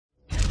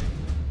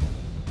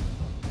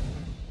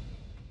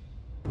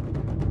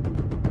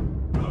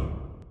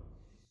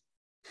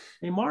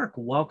Hey, Mark,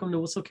 welcome to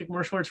Whistlekick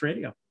Martial Arts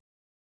Radio.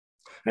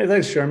 Hey,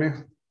 thanks,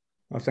 Jeremy.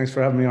 Thanks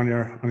for having me on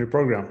your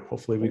program.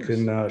 Hopefully, Of we course.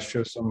 can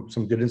share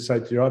some good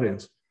insight to your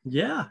audience.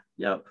 Yeah.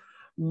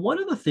 One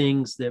of the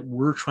things that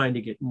we're trying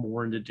to get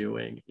more into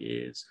doing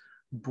is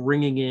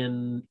bringing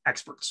in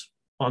experts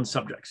on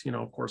subjects.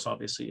 Of course,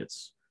 obviously,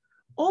 it's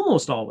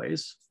almost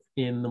always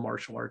in the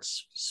martial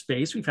arts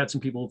space. We've had some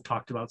people who've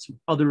talked about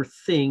some other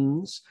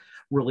things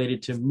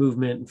related to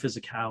movement and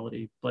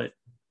physicality, but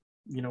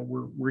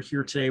we're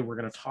here today. We're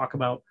going to talk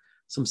about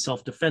some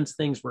self-defense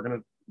things. We're going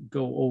to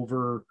go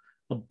over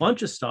a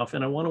bunch of stuff,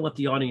 and I want to let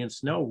the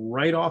audience know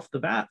right off the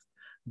bat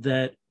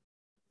that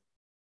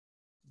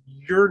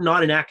you're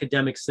not an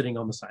academic sitting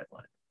on the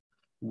sideline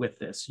with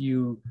this.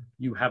 You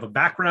have a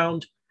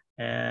background,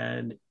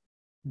 and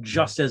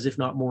just as if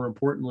not more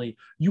importantly,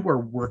 you are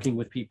working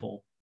with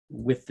people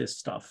with this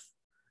stuff.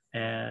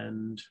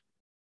 And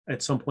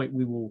at some point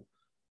we will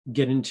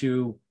get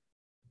into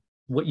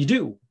what you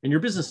do and your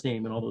business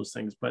name and all those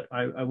things. But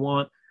I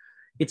want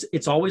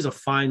it's always a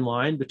fine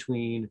line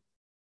between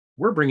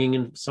we're bringing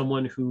in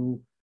someone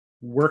who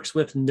works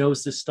with,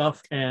 knows this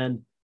stuff,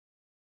 and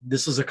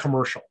this is a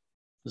commercial.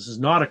 This is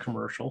not a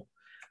commercial.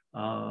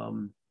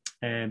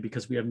 And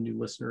because we have new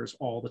listeners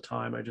all the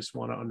time, I just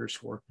want to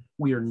underscore,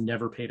 we are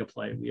never pay to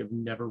play. We have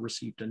never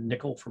received a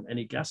nickel from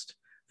any guest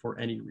for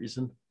any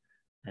reason.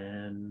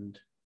 And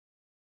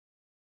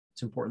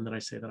it's important that I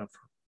say that up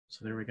front.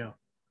 So there we go.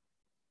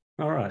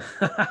 All right.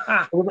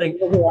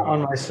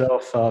 On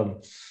myself,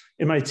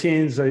 in my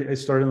teens, I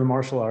started in the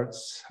martial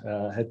arts,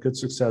 had good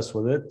success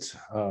with it.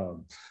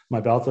 My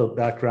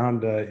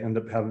background, I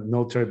ended up having a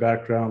military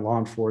background, law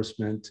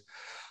enforcement,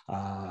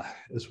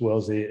 as well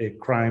as a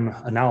crime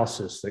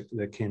analysis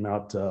that came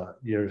out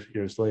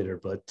years later.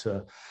 But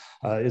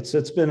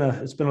it's been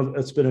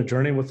a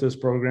journey with this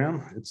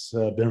program. It's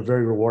been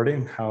very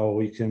rewarding how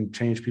we can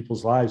change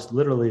people's lives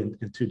literally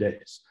in 2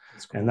 days.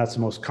 Cool. And that's the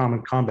most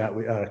common comment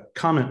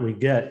we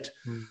get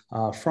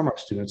from our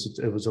students.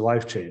 It was a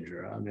life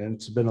changer. I mean,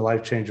 it's been a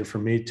life changer for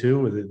me too,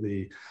 with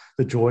the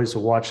joys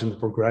of watching the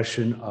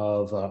progression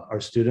of our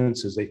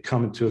students as they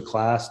come into a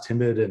class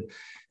timid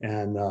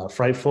and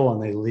frightful,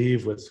 and they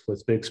leave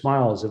with big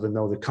smiles, even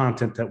though the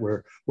content that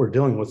we're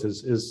dealing with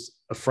is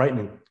a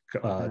frightening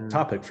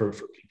topic for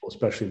people,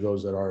 especially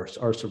those that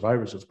are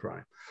survivors of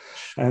crime.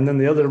 And then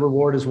the other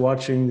reward is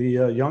watching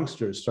the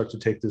youngsters start to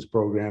take this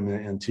program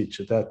and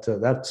teach it.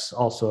 That's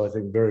also, I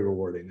think, very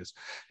rewarding.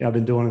 I've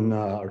been doing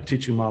or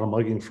teaching model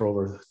mugging for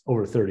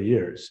over 30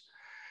 years,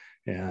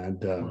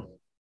 and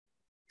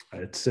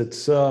it's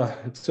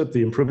the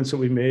improvements that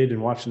we made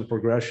and watching the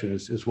progression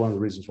is one of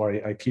the reasons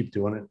why I keep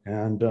doing it.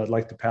 And I'd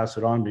like to pass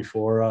it on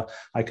before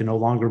I can no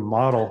longer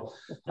model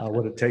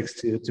what it takes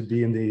to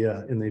be in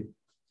the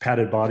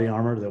padded body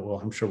armor that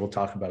I'm sure we'll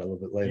talk about a little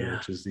bit later,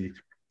 which is the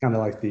kind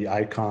of like the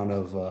icon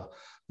of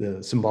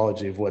the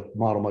symbology of what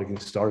model mugging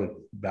started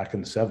back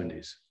in the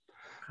 70s.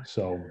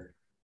 So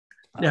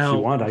now, if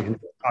you want, I can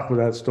talk with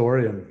that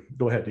story and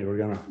go ahead. You were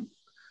going to.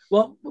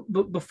 Well,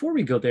 before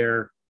we go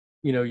there,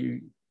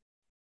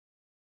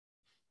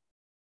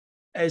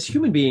 as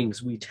human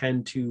beings, we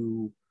tend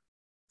to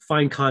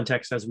find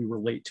context as we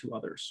relate to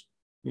others.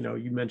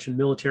 You mentioned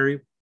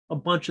military. A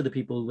bunch of the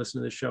people who listen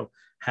to this show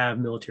have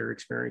military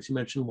experience. You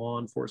mentioned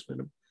law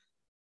enforcement. A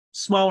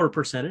smaller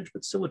percentage,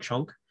 but still a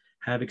chunk,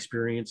 have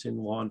experience in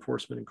law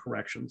enforcement and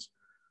corrections.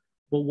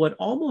 But what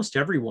almost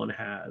everyone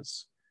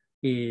has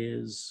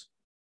is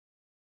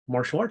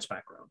martial arts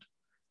background.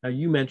 Now,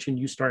 you mentioned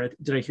you started,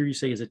 did I hear you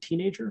say as a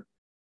teenager?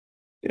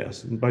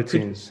 Yes, in my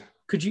teens.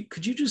 Could you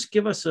just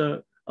give us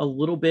a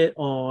little bit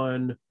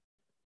on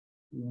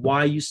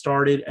why you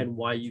started and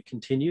why you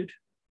continued?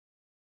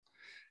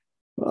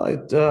 Well,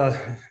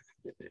 I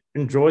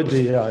enjoyed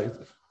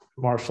the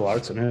martial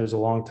arts. I mean, it was a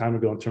long time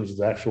ago in terms of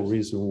the actual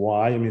reason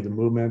why. I mean, the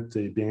movement,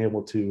 being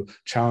able to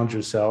challenge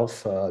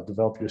yourself,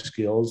 develop your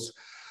skills,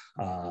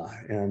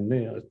 and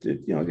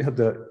you have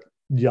the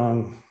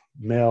young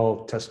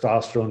male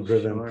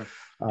testosterone-driven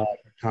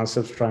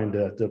concepts trying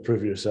to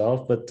prove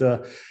yourself. But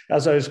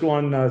as I was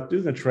going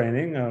through the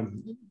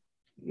training,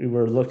 we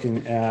were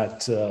looking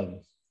at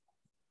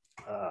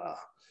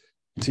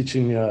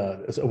teaching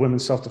a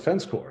women's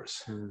self-defense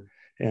course.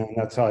 And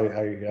that's how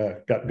I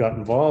got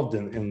involved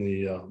in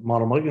the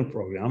model mugging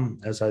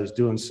program. As I was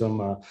doing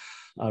some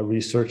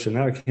research, and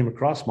then I came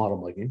across model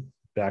mugging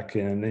back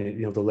in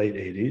the late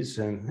 80s,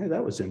 and hey,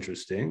 that was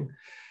interesting.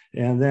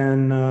 And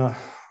then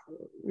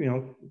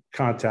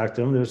contact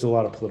them. There's a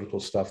lot of political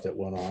stuff that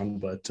went on,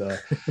 but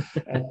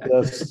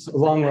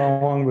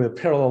along with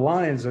parallel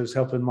lines, I was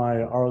helping my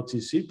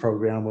ROTC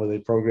program with a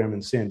program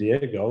in San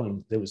Diego,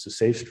 and there was the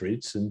Safe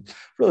Streets. And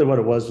really what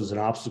it was an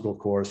obstacle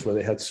course where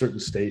they had certain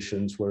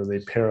stations where they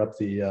pair up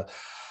the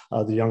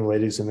young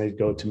ladies, and they'd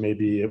go to,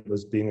 maybe it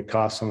was being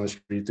accosted on the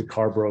street, the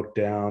car broke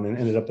down and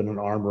ended up in an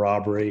armed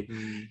robbery.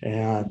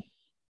 And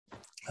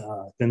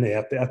then they,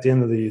 at the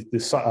end of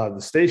the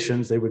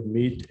stations, they would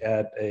meet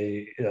at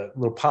a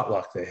little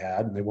potluck they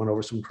had, and they went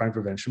over some crime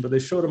prevention, but they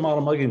showed a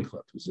model mugging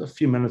clip. It was a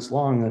few minutes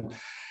long. And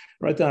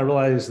right then I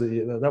realized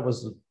that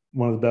was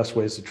one of the best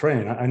ways to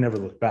train. I never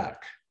looked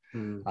back.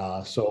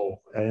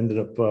 So I ended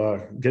up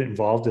getting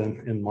involved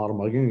in model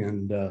mugging,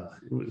 and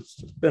it's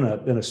been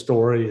a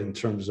story in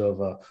terms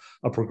of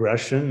a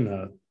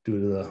progression due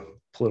to the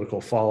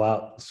political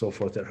fallout and so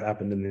forth that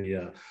happened in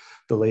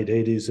the late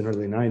 80s and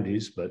early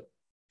 90s. But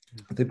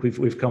I think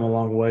we've come a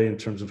long way in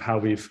terms of how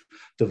we've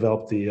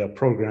developed the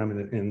program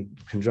in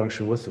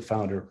conjunction with the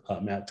founder,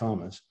 Matt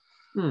Thomas.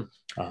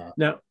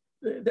 Now,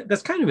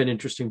 that's kind of an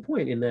interesting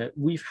point, in that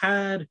we've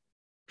had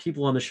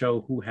people on the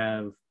show who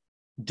have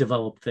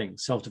developed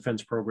things,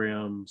 self-defense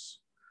programs,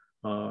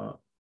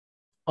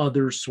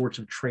 other sorts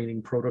of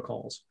training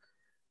protocols.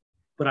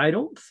 But I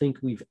don't think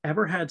we've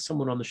ever had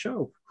someone on the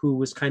show who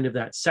was kind of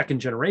that second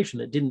generation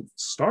that didn't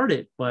start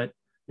it, but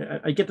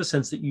I get the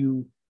sense that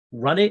you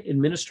run it,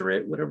 administer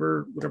it,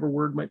 whatever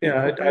word might be.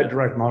 Yeah, I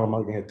direct model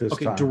mugging at this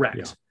time. Okay, direct.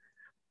 Yeah.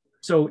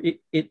 So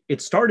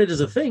it started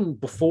as a thing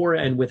before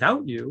and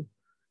without you,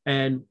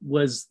 and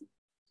was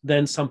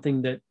then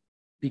something that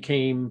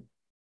became,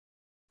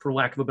 for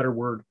lack of a better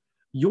word,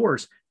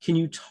 yours. Can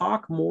you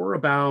talk more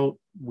about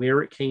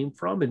where it came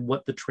from and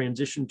what the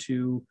transition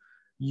to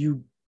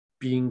you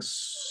being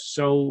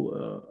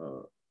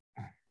so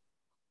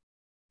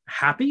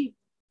happy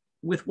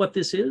with what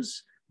this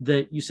is,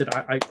 that you said,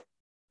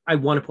 I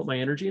want to put my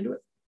energy into it?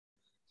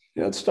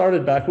 Yeah, it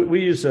started back.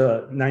 We use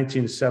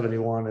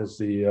 1971 as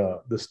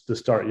the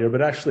start year,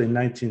 but actually in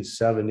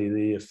 1970,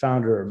 the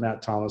founder,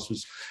 Matt Thomas,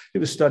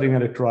 was studying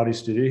at a karate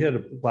studio. He had a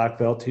black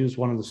belt. He was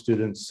one of the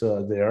students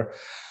there.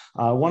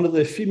 One of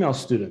the female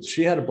students,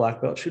 she had a black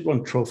belt. She'd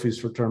won trophies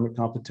for tournament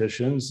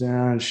competitions,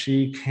 and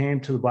she came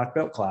to the black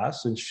belt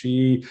class, and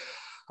she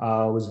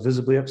was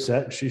visibly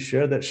upset. She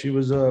shared that she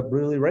was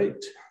brutally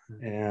raped,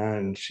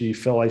 and she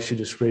felt like she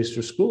disgraced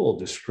her school,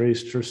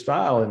 disgraced her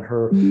style, and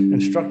her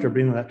instructor,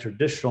 being in that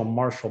traditional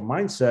martial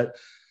mindset,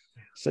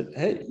 said,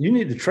 "Hey, you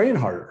need to train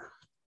harder."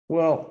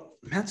 Well,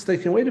 Matt's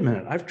thinking, wait a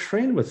minute, I've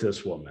trained with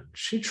this woman.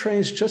 She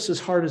trains just as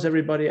hard as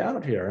everybody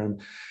out here.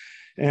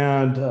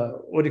 And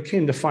what he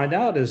came to find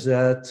out is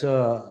that,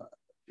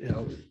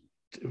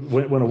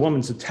 when a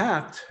woman's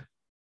attacked,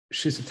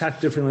 she's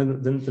attacked differently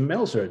than the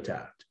males are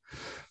attacked.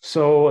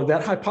 So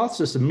that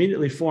hypothesis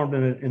immediately formed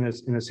in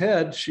his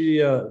head. She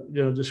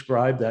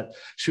described that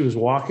she was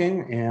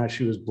walking and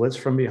she was blitzed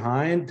from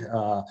behind.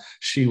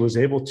 She was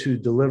able to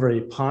deliver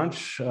a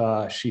punch.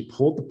 She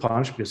pulled the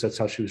punch because that's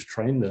how she was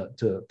trained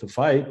to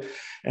fight,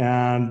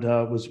 and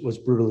was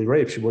brutally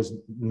raped. She was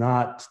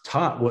not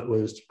taught what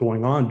was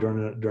going on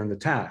during the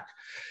attack.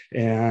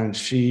 And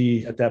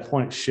she, at that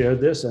point,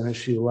 shared this, and then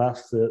she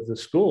left the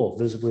school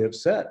visibly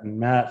upset. And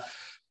Matt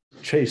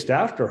chased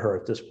after her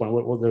at this point.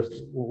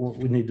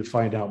 We need to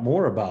find out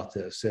more about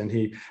this.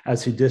 And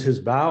as he did his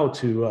bow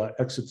to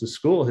exit the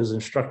school, his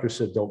instructor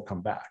said, "Don't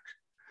come back."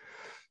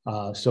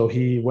 So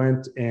he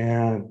went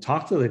and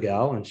talked to the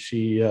gal, and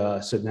she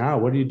said, "Now,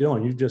 what are you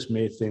doing? You just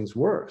made things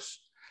worse."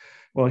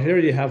 Well, here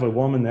you have a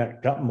woman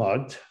that got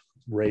mugged,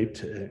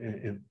 raped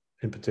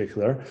in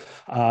particular.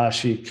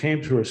 She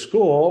came to her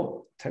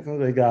school,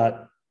 technically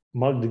got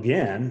mugged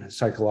again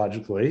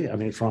psychologically,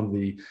 from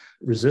the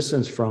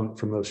resistance from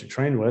those she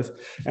trained with,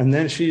 and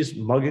then she's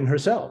mugging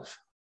herself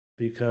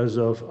because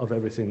of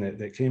everything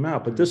that came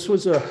out. But this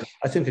was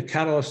I think a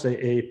catalyst,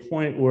 a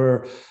point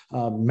where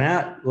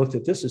Matt looked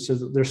at this and said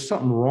that there's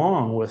something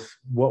wrong with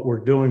what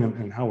we're doing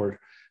and how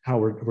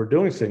we're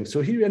doing things.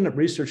 So he ended up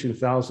researching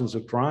thousands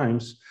of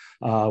crimes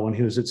when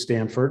he was at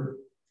Stanford,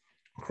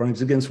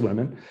 crimes against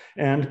women,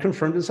 and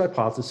confirmed his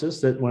hypothesis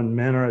that when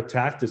men are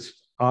attacked, it's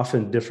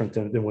often different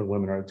than when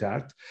women are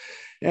attacked.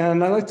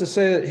 And I like to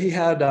say that he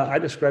had, I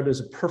described it as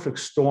a perfect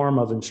storm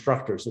of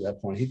instructors at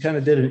that point. He kind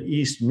of did an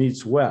East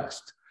meets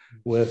West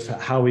with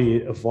how he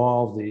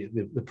evolved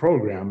the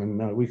program.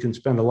 And we can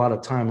spend a lot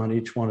of time on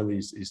each one of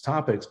these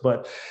topics,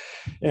 but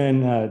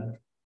in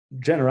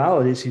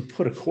generalities, he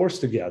put a course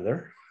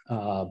together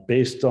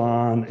based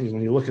on,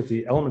 when you look at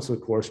the elements of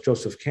the course,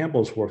 Joseph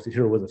Campbell's work, The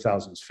Hero with a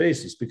Thousand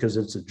Faces, because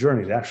it's a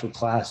journey. The actual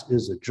class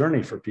is a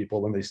journey for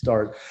people when they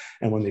start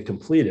and when they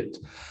complete it.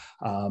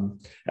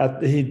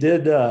 He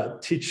did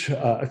teach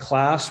a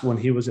class when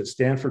he was at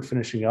Stanford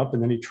finishing up,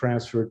 and then he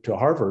transferred to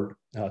Harvard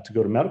to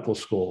go to medical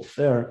school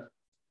there.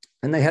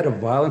 And they had a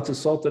violent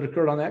assault that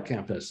occurred on that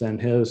campus.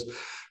 And his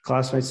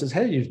classmate says,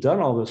 "Hey, you've done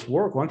all this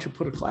work. Why don't you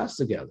put a class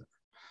together?"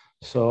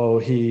 So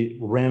he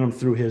ran him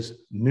through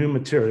his new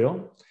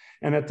material.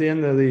 And at the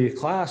end of the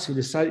class, he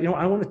decided,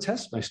 I want to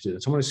test my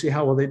students. I want to see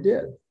how well they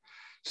did.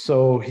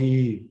 So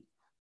he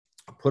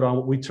put on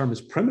what we term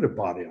as primitive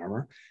body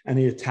armor, and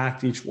he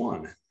attacked each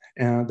one,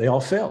 and they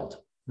all failed.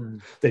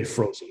 They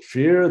froze in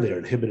fear. They're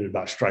inhibited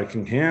about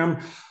striking him.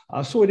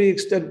 So what he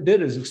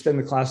did is extend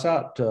the class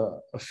out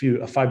to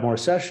 5 more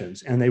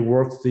sessions, and they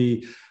worked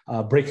the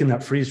breaking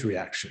that freeze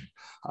reaction,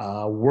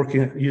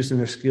 using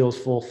their skills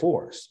full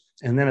force.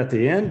 And then at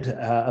the end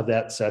of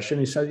that session,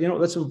 he said,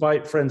 let's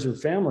invite friends and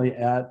family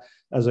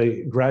as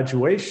a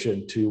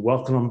graduation to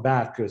welcome them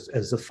back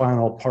as the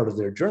final part of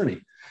their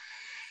journey.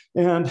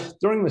 And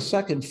during the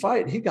second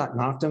fight, he got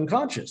knocked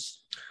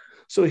unconscious.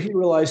 So he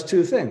realized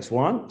two things.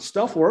 One,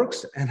 stuff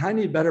works, and I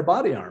need better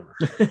body armor.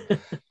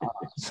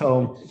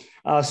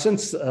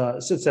 Since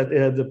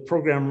that, the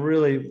program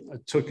really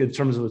took, in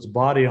terms of its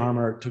body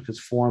armor, took its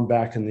form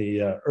back in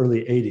the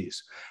early 80s,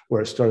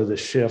 where it started to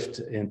shift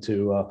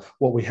into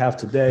what we have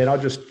today. And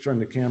I'll just turn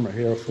the camera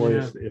here for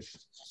you. If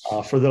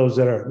for those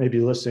that are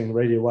maybe listening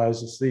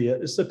radio-wise, it's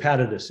the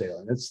padded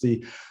assailant. It's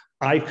the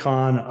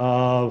icon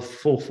of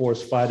full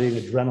force fighting,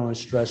 adrenaline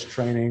stress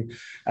training,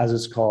 as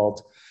it's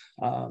called.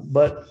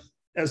 But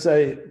as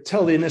I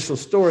tell the initial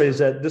story, is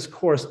that this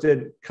course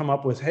did come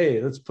up with,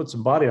 hey, let's put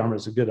some body armor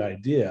is a good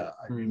idea.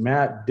 I mean,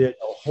 Matt did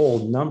a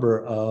whole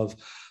number of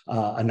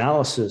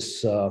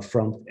analysis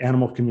from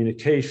animal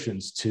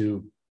communications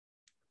to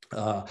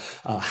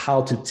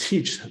how to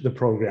teach the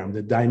program,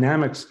 the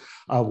dynamics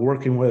of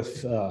working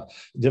with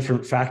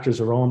different factors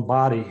of our own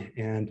body,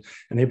 and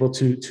able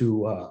to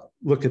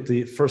look at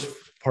the first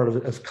part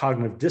of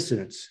cognitive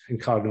dissonance and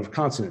cognitive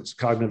consonance.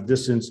 Cognitive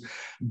dissonance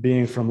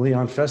being from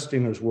Leon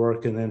Festinger's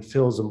work, and then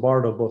Phil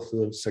Zimbardo, both of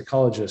the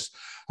psychologists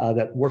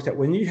that worked at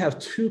when you have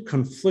two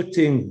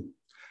conflicting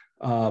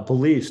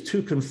beliefs,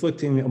 two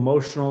conflicting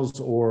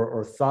emotionals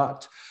or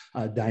thought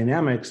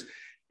dynamics,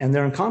 and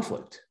they're in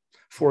conflict.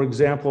 For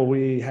example,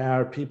 we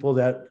have people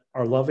that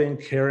are loving,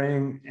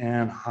 caring,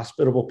 and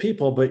hospitable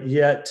people, but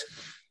yet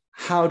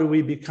how do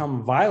we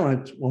become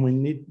violent when we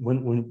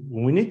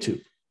need to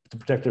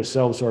protect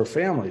ourselves or our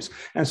families?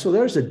 And so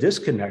there's a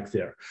disconnect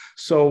there.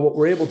 So what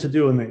we're able to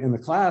do in the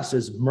class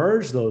is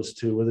merge those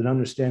two with an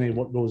understanding of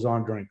what goes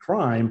on during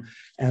crime,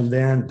 and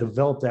then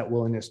develop that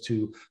willingness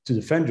to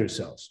defend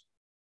yourselves.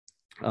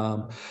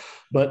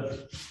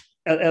 But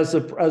as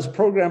the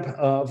program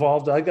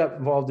evolved, I got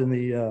involved in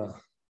the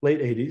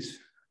late 80s.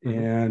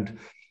 And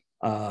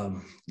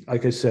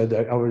like I said,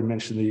 I already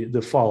mentioned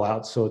the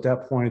fallout. So at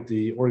that point,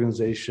 the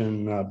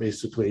organization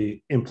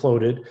basically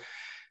imploded,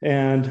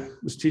 and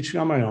was teaching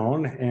on my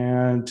own.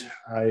 And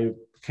I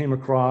came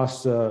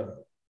across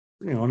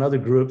another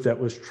group that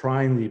was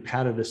trying the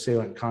padded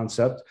assailant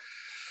concept,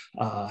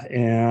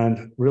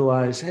 and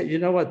realized, hey, you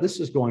know what? This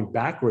is going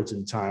backwards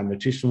in time. They're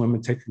teaching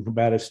women to take a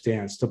combative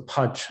stance, to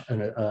punch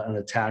an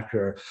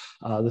attacker,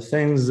 the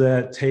things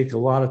that take a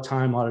lot of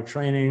time, a lot of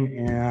training,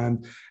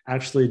 and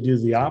actually do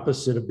the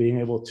opposite of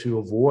being able to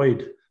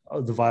avoid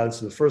the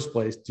violence in the first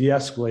place,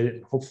 de-escalate it,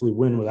 and hopefully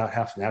win without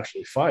having to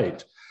actually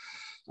fight.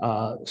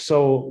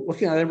 So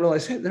looking at it, I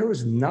realized, hey, there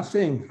was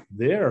nothing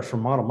there for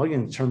model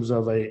mugging in terms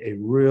of a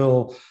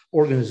real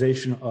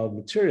organization of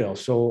material.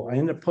 So I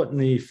ended up putting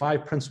the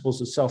 5 principles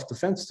of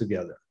self-defense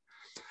together.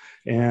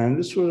 And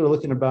this was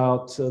looking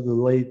about the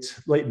late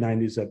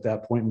 90s at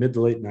that point, mid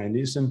to late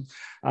 90s. And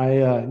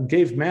I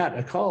gave Matt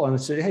a call and I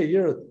said, hey,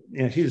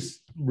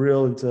 he's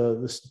real into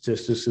the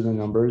statistics and the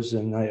numbers.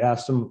 And I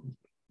asked him,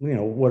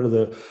 what are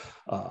the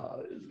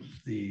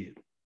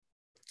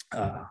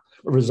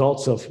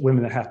results of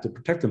women that have to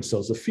protect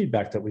themselves, the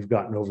feedback that we've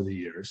gotten over the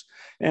years.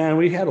 And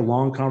we had a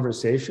long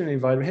conversation. He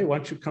invited me, hey, why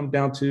don't you come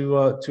down to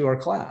our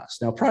class?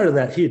 Now, prior to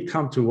that, he had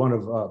come to one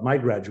of my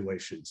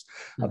graduations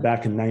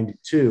back in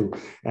 '92,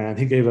 and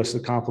he gave us the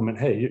compliment,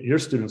 hey, your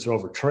students are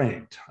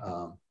overtrained.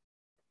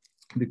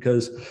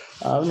 Because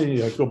let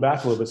me go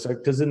back a little bit,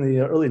 because in the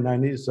early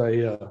 90s,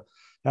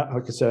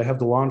 like I said, I have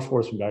the law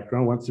enforcement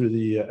background, went through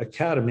the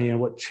academy,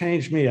 and what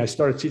changed me, I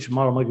started teaching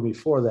model mugging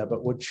before that,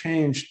 but what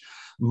changed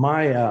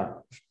my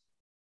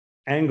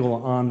angle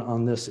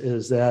on this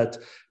is that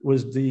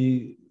was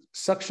the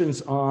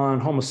sections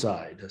on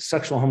homicide,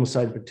 sexual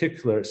homicide in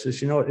particular. It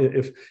says,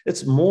 if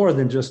it's more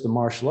than just the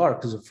martial art,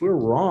 because if we're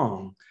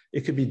wrong,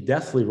 it could be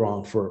deathly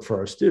wrong for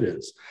our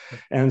students.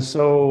 And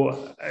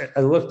so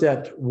I looked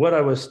at what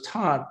I was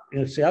taught,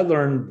 and see, I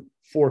learned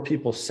 4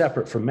 people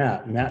separate from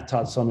Matt. Matt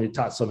taught somebody,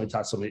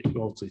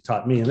 ultimately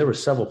taught me. And there were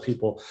several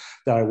people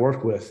that I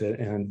worked with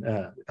and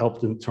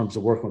helped in terms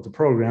of working with the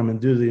program. And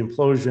due to the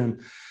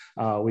implosion,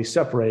 we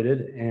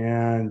separated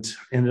and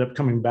ended up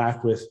coming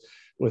back with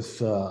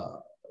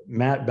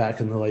Matt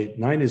back in the late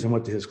 90s and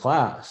went to his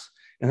class.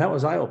 And that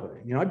was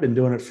eye-opening. I've been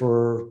doing it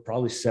for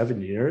probably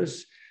 7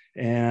 years,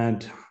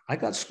 and I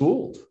got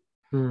schooled.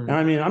 And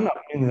I mean, I'm not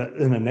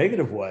in a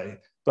negative way,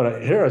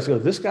 but here I go,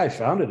 this guy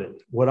founded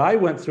it. What I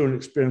went through and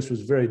experienced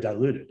was very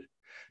diluted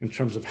in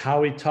terms of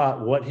how he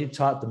taught, what he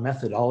taught, the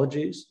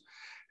methodologies.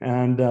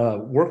 And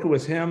working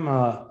with him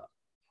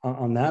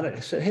on that,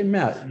 I said, hey,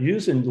 Matt,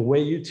 using the way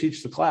you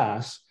teach the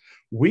class,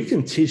 we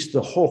can teach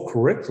the whole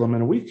curriculum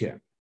in a weekend.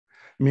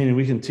 Meaning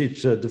we can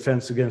teach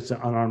defense against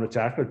an unarmed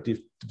attacker,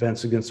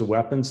 defense against the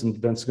weapons, and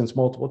defense against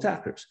multiple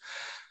attackers.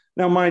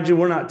 Now, mind you,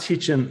 we're not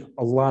teaching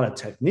a lot of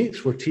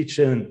techniques. We're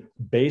teaching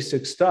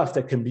basic stuff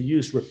that can be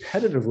used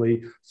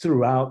repetitively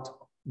throughout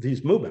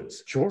these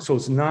movements. Sure. So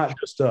it's not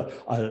just a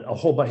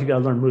whole bunch, you got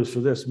to learn moves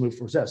for this, move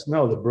for this.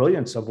 No, the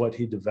brilliance of what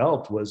he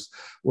developed was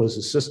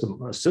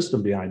a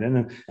system behind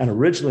it. And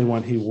originally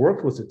when he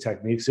worked with the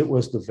techniques, it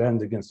was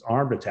defend against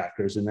armed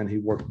attackers. And then he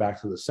worked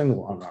back to the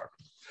single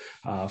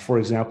unarmed. For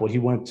example, he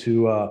went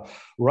to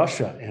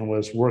Russia and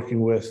was working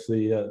with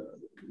the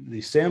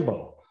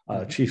Sambo,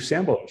 chief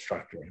Sambo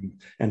instructor.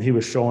 And he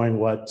was showing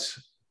what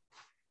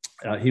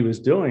he was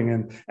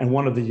doing. And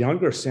one of the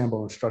younger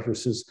Sambo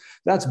instructors says,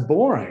 "That's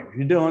boring.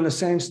 You're doing the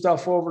same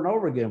stuff over and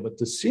over again." But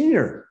the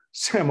senior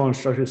Sambo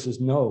instructor says,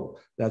 "No,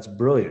 that's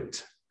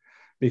brilliant.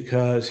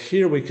 Because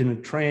here we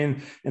can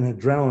train an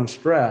adrenaline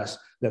stress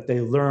that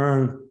they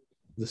learn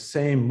the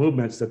same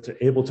movements that they're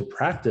able to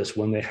practice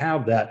when they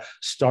have that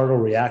startle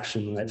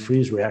reaction and that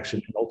freeze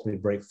reaction and ultimately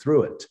break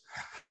through it."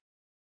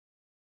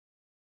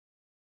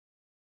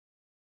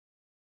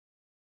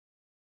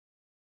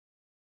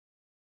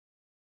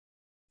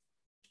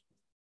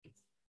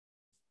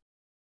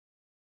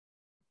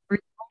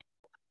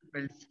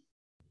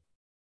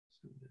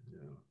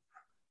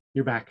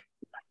 You're back.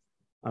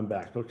 I'm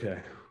back. Okay.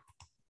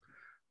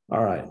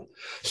 All right.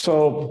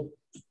 So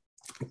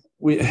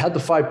we had the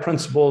 5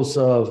 principles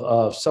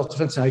of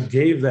self-defense, and I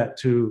gave that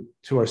to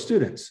our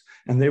students,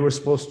 and they were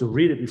supposed to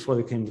read it before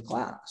they came to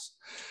class.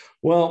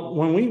 Well,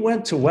 when we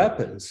went to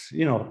weapons,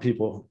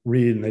 people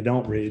read and they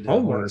don't read,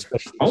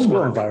 especially in the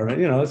school environment.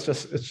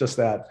 It's just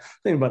that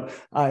thing. But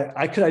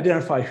I could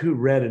identify who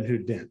read and who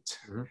didn't.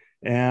 Mm-hmm.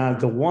 And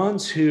the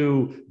ones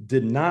who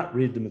did not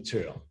read the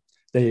material,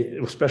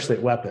 especially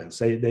at weapons,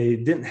 they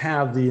didn't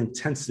have the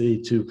intensity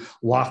to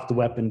lock the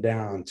weapon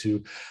down,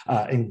 to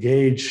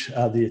engage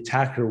the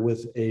attacker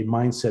with a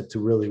mindset to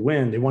really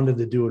win. They wanted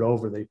to do it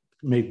over. They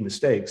made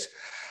mistakes.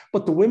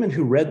 But the women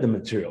who read the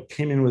material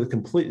came in with a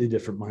completely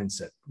different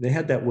mindset. They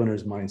had that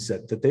winner's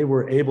mindset, that they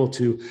were able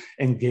to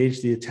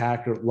engage the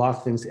attacker,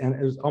 lock things, and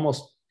it was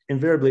almost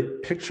invariably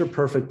picture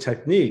perfect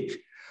technique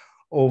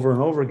over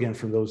and over again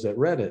for those that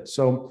read it.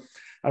 So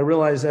I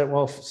realized that,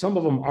 well, if some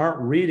of them aren't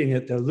reading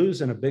it, they're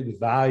losing a big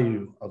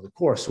value of the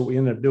course. So what we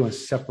ended up doing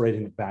is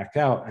separating it back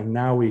out. And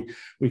now we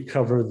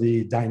cover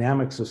the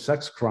dynamics of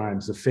sex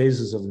crimes, the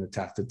phases of an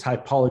attack, the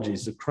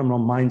typologies, the criminal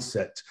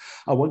mindset,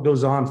 what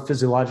goes on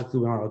physiologically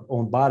in our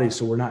own body,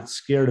 so we're not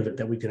scared of it,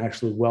 that we can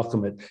actually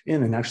welcome it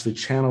in and actually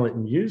channel it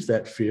and use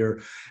that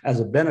fear as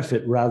a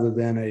benefit rather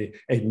than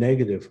a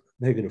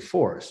negative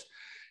force.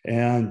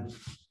 And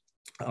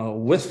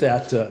with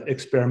that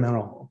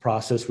experimental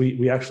process,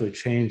 we actually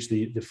changed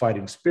the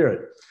fighting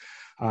spirit.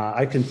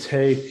 I can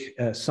take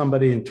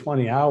somebody in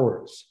 20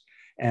 hours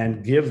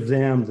and give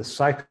them the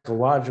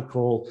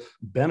psychological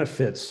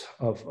benefits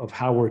of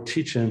how we're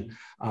teaching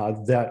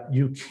that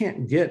you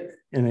can't get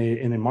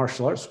in a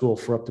martial arts school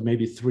for up to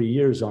maybe 3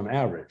 years on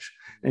average.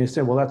 And you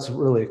say, well, that's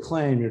really a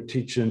claim. You're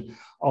teaching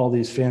all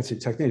these fancy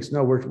techniques.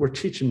 No, we're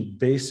teaching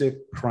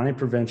basic crime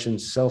prevention,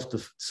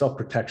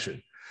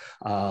 self-protection.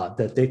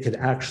 That they could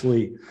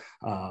actually,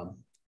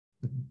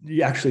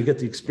 you actually get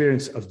the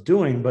experience of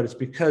doing, but it's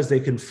because they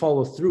can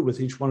follow through with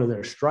each one of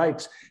their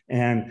strikes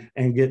and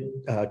get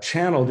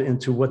channeled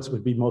into what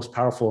would be most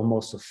powerful and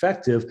most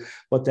effective.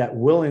 But that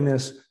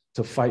willingness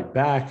to fight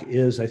back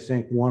is, I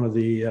think, one of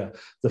the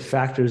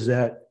factors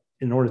that,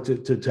 in order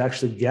to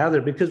actually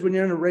gather, because when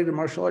you're in a regular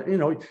martial art,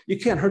 you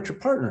can't hurt your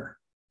partner,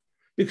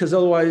 because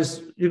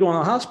otherwise you're going to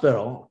the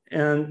hospital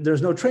and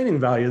there's no training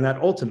value in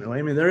that ultimately.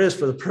 I mean, there is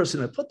for the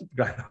person that put the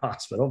guy in the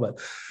hospital, but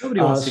nobody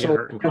wants to get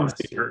hurt in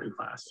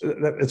class.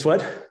 It's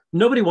what?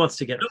 Nobody wants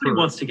to get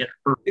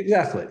hurt.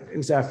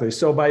 Exactly.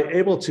 So by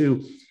able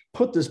to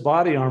put this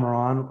body armor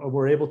on,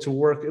 we're able to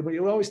work. We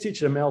always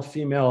teach a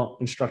male-female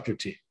instructor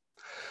team.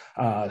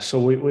 So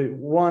we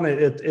want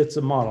it's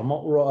a model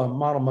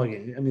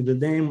mugging. I mean, the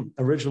name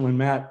originally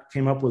Matt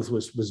came up with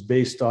was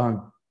based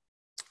on,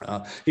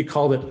 he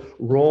called it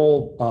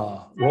role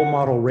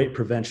model rape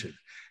prevention.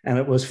 And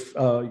it was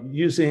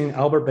using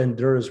Albert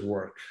Bandura's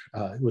work,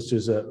 which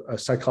is a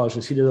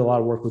psychologist. He did a lot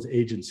of work with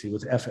agency,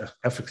 with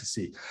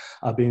efficacy,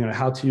 being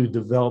how to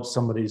develop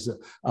somebody's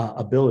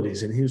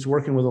abilities. And he was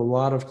working with a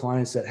lot of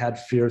clients that had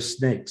fear of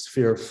snakes,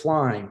 fear of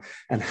flying,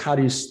 and how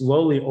do you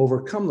slowly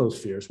overcome those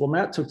fears? Well,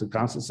 Matt took the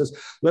concept and says,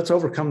 let's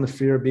overcome the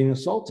fear of being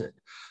assaulted,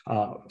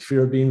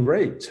 fear of being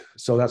raped.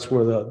 So that's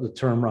where the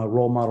term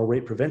role model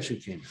rape prevention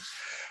came in.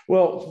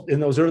 Well, in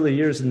those early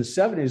years in the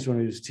 70s when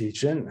he was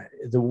teaching,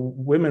 the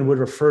women would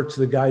refer to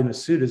the guy in the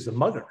suit as the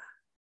mugger.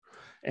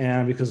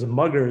 And because the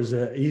mugger is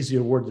an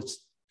easier word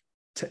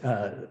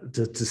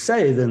to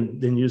say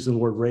than using the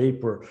word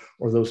rape or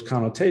those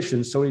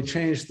connotations. So he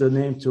changed the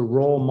name to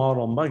role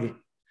model mugging.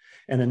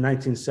 And in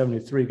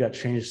 1973, got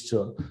changed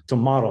to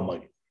model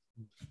mugging.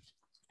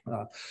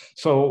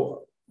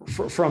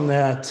 From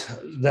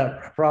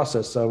that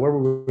process, where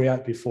were we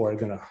at before? I'm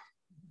going to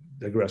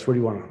digress. Where do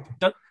you want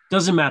to?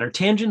 Doesn't matter.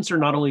 Tangents are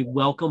not only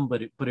welcome,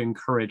 but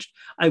encouraged.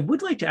 I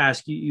would like to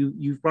ask you,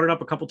 you've brought it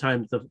up a couple of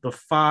times, the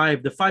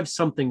five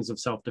somethings of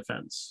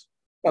self-defense.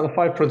 The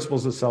 5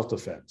 principles of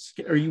self-defense.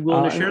 Are you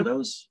willing to share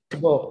those?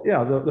 Well,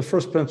 yeah, the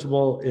first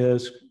principle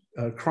is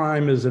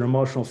crime is an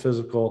emotional,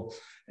 physical,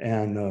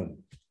 and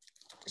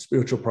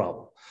spiritual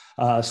problem.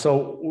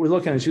 So we're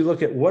looking at, you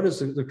look at what does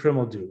the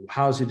criminal do?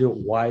 How does he do it?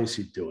 Why is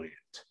he doing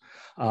it?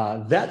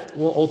 That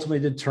will ultimately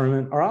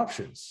determine our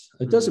options.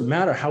 It doesn't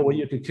matter how well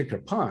you can kick or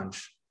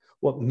punch.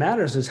 What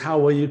matters is how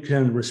well you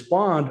can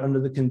respond under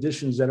the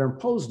conditions that are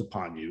imposed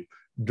upon you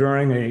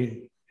during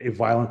a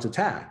violent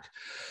attack.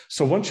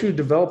 So once you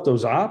develop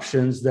those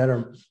options that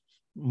are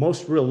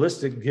most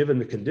realistic given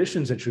the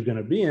conditions that you're going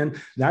to be in.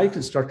 Now you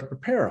can start to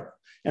prepare them.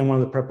 And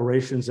one of the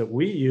preparations that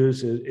we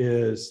use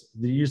is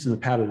the using the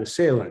pattern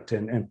assailant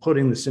and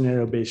putting the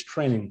scenario-based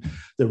training,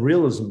 the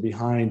realism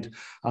behind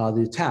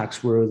the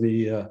attacks, where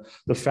the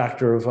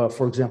factor of,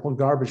 for example,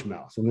 garbage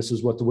mouth. And this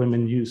is what the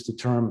women used the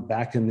term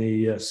back in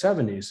the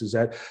 70s, is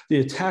that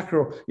the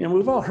attacker,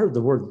 we've all heard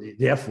the word,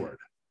 the F word.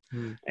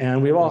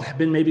 And we've all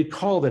been maybe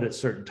called it at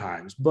certain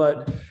times.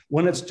 But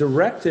when it's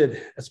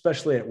directed,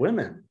 especially at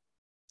women,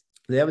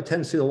 they have a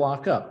tendency to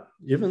lock up.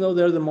 Even though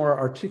they're the more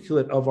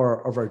articulate of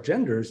our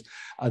genders,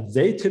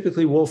 they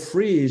typically will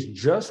freeze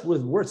just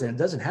with words. And it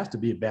doesn't have to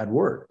be a bad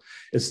word.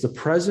 It's the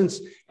presence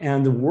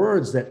and the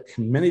words that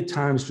can many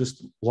times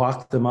just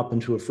lock them up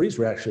into a freeze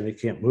reaction. They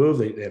can't move.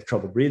 They have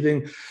trouble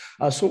breathing.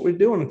 So what we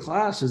do in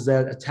class is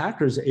that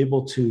attackers are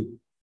able to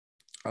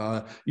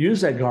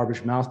use that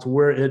garbage mouth to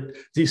where it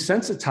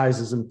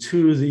desensitizes them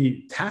to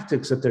the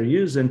tactics that they're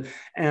using,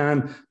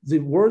 and the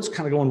words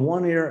kind of go in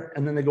one ear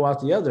and then they go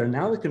out the other. And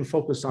now they can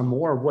focus on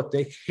more of what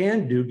they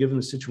can do given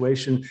the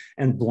situation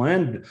and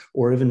blend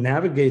or even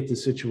navigate the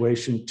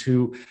situation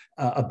to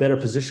a better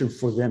position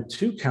for them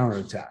to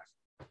counterattack.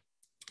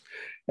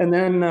 And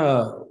then,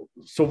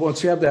 so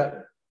once you have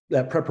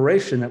that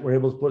preparation that we're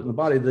able to put in the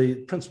body, the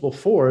principle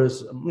 4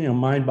 is,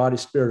 mind, body,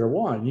 spirit are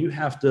one. You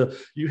have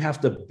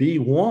to be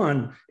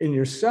one in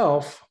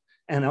yourself.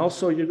 And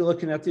also you're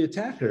looking at the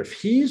attacker. If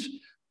he's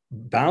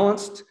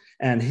balanced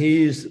and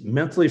he's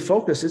mentally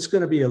focused, it's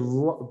going to be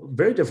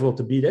very difficult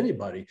to beat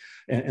anybody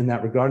in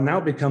that regard. Now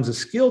it becomes a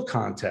skill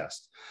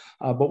contest.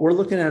 But we're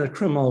looking at a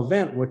criminal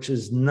event, which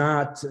is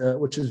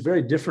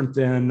very different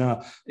than,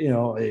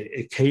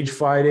 a cage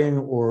fighting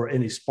or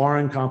any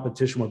sparring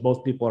competition where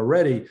both people are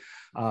ready.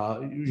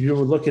 You're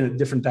looking at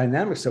different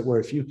dynamics that where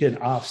if you can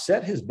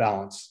offset his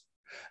balance,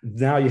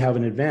 now you have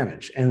an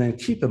advantage, and then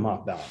keep him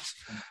off balance.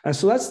 And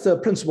so that's the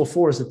principle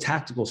 4, is the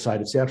tactical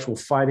side. It's the actual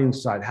fighting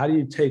side. How do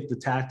you take the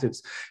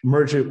tactics,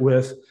 merge it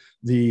with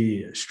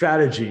the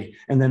strategy,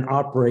 and then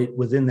operate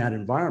within that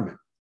environment?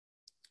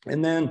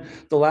 And then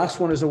the last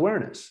one is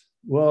awareness.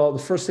 Well, the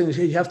first thing is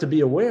you have to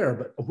be aware,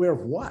 but aware of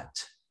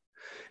what?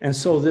 And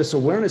so this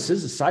awareness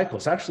is a cycle.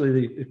 It's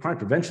actually the crime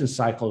prevention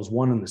cycle is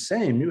one and the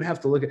same. You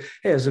have to look at,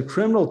 hey, as a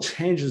criminal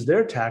changes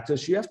their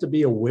tactics, you have to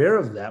be aware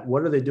of that.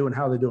 What are they doing?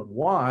 How are they doing?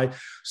 Why?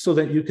 So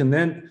that you can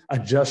then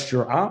adjust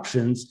your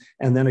options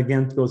and then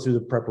again go through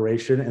the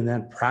preparation and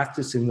then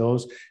practicing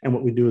those. And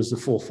what we do is the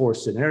full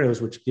force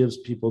scenarios, which gives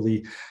people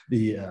the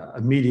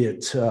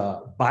immediate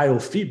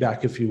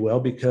biofeedback, if you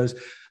will, because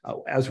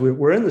as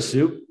we're in the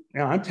suit,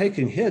 I'm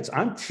taking hits.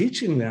 I'm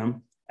teaching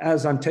them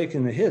as I'm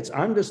taking the hits.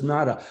 I'm just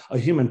not a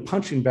human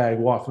punching bag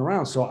walking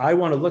around. So I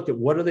want to look at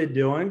what are they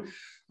doing.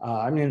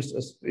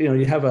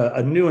 You have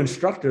a new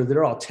instructor,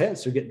 they're all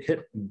tense. They're getting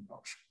hit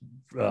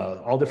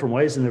all different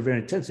ways, and they're very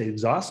intense. They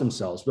exhaust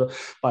themselves. But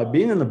by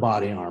being in the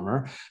body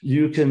armor,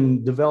 you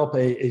can develop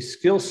a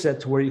skill set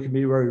to where you can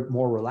be very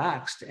more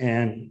relaxed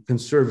and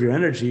conserve your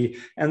energy.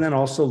 And then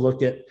also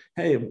look at,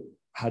 hey,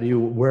 how do you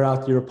wear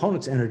out your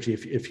opponent's energy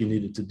if you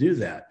needed to do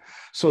that?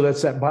 So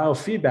that's that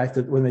biofeedback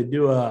that when they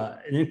do an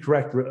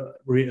incorrect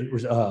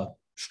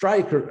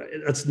strike,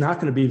 it's not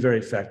going to be very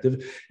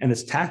effective, and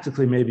it's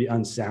tactically maybe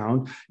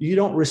unsound. You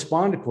don't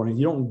respond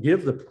accordingly. You don't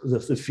give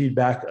the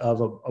feedback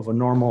of a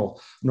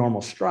normal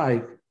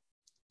strike.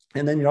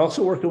 And then you're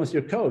also working with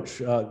your coach,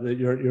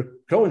 your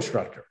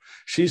co-instructor.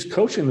 She's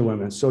coaching the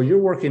women. So you're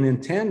working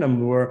in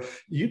tandem where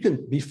you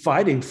can be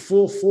fighting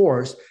full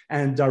force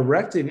and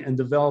directing and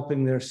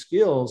developing their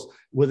skills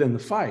within the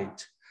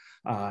fight.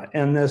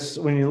 And this,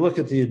 when you look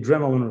at the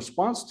adrenaline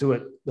response to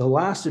it, the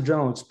last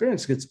adrenaline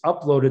experience gets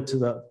uploaded to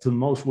the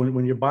most,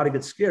 when your body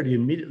gets scared, you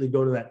immediately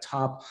go to that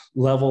top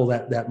level,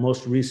 that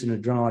most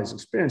recent adrenalized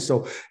experience.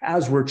 So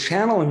as we're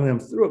channeling them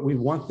through it, we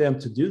want them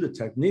to do the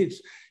techniques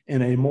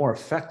in a more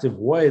effective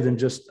way than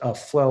just a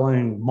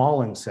flailing,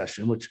 mauling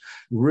session, which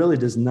really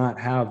does not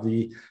have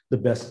the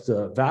best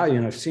value.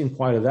 And I've seen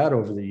quite of that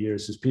over the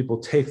years, is people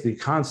take the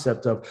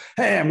concept of,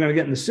 hey, I'm going to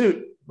get in the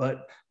suit,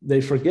 but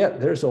they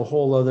forget there's a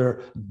whole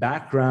other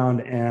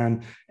background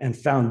and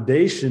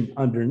foundation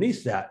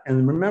underneath that.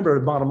 And remember,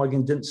 model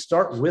mugging didn't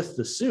start with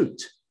the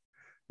suit.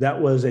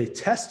 That was a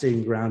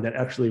testing ground that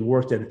actually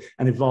worked and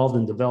evolved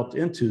and developed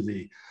into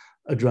the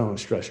adrenaline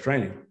stress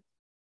training.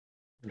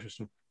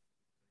 Interesting.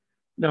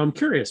 Now I'm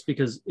curious,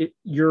 because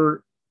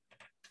your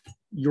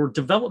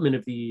development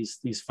of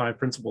these 5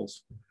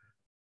 principles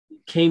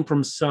came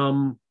from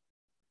some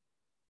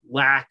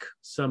lack,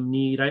 some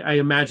need. I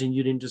imagine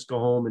you didn't just go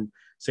home and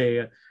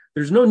say,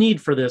 there's no need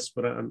for this,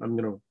 but I'm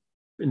going to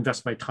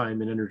invest my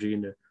time and energy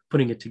into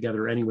putting it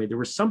together anyway. There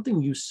was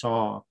something you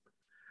saw,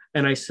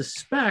 and I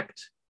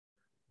suspect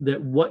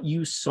that what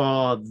you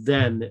saw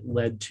then that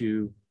led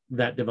to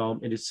that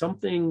development is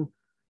something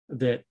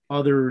that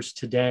others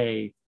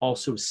today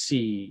also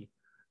see.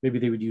 Maybe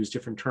they would use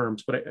different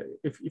terms, but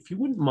if you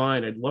wouldn't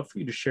mind, I'd love for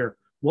you to share,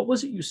 what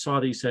was it you saw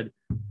that you said,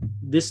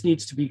 this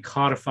needs to be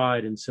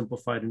codified and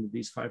simplified into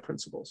these 5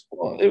 principles?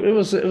 Well, it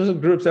was a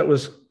group that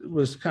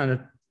was kind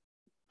of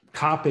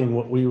copying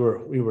what we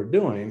were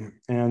doing,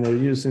 and they're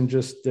using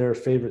just their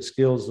favorite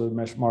skills, the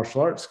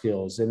martial arts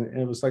skills, and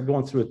it was like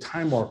going through a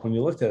time warp when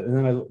you looked at it. And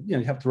then you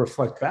have to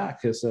reflect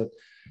back. Is that,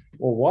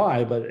 well,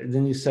 why? But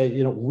then you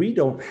say, we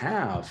don't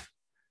have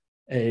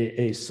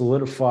a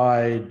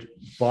solidified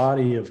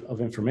body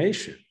of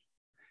information,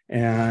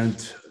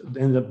 and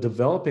end up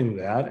developing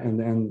that, and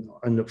then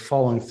end up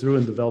following through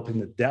and developing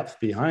the depth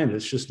behind it.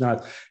 It's just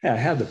not, I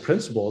had the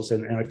principles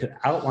and I could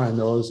outline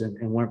those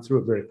and went through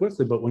it very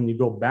quickly. But when you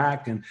go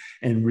back and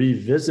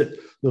revisit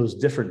those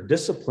different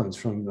disciplines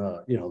from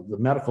the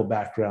medical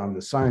background,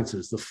 the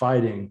sciences, the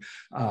fighting,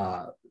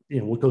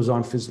 what goes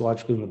on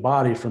physiologically in the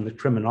body, from the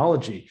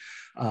criminology,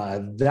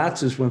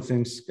 that's just when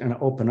things kind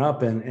of open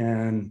up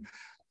and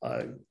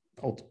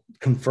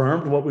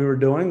confirmed what we were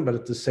doing, but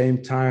at the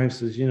same time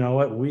says,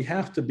 we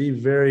have to be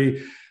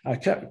very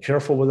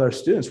careful with our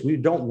students. We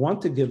don't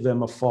want to give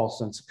them a false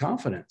sense of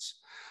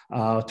confidence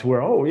to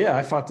where, oh yeah,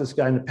 I fought this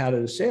guy in the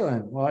padded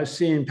assailant. Well, I've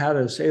seen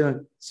padded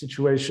assailant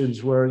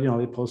situations where,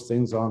 they post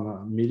things on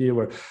the media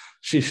where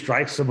she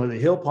strikes him with a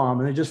heel palm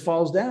and he just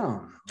falls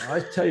down. Well, I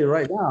tell you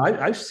right now,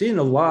 I've seen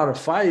a lot of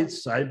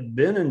fights. I've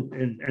been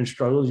in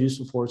struggles, use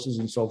of forces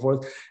and so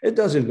forth. It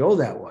doesn't go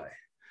that way.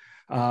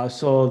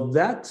 So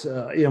that,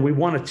 we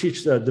want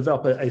to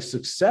develop a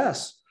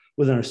success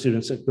within our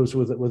students that goes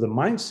with a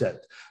mindset,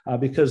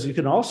 because you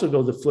can also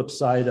go the flip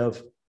side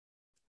of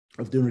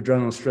doing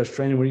adrenaline stress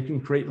training where you can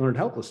create learned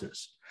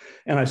helplessness.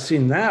 And I've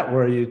seen that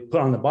where you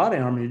put on the body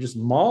armor and you just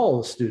maul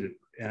the student.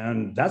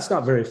 And that's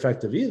not very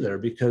effective either,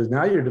 because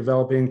now you're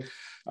developing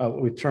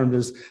what we termed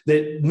as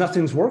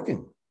nothing's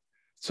working.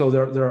 So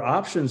there are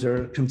options, there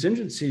are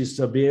contingencies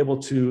to be able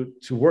to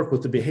work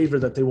with the behavior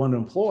that they want to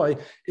employ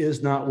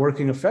is not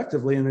working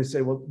effectively. And they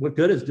say, well, what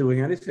good is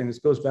doing anything? This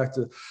goes back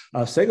to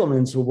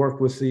Segelman's work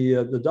with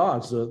the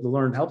dogs, the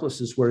learned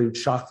helplessness, where he'd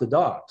shock the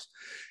dogs.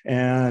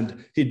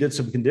 And he did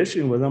some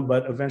conditioning with them,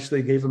 but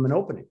eventually gave them an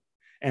opening.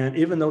 And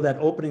even though that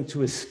opening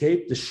to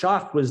escape the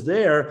shock was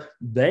there,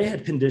 they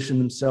had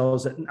conditioned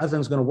themselves that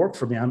nothing's going to work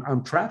for me.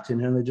 I'm trapped in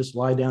here, and they just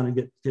lie down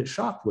and get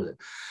shocked with it.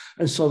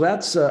 And so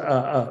that's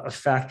a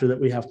factor that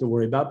we have to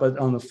worry about. But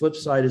on the flip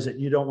side is that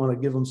you don't want to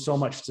give them so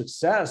much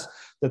success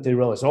that they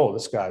realize, oh,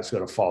 this guy's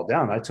going to fall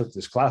down. I took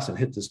this class and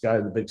hit this guy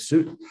in the big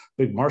suit,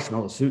 big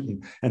marshmallow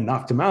suit, and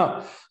knocked him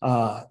out.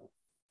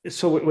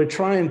 So we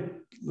try and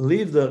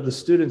leave the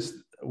students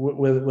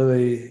with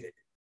a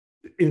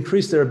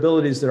increase their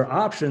abilities, their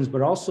options,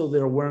 but also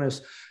their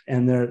awareness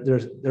and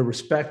their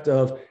respect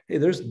of, hey,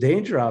 there's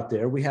danger out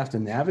there. We have to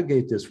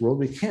navigate this world.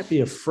 We can't be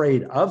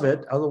afraid of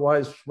it.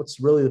 Otherwise, what's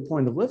really the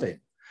point of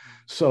living?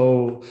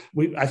 So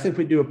I think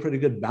we do a pretty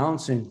good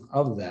balancing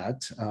of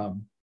that.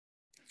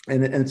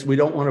 And we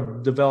don't want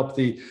to develop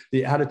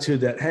the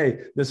attitude that, hey,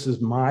 this is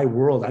my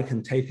world, I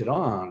can take it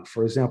on.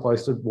 For example, I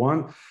said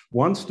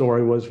one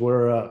story was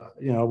where a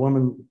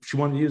woman, she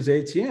wanted to use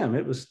the ATM.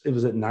 It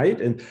was at night,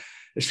 and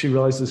she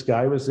realized this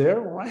guy was there.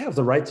 Well, I have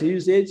the right to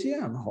use the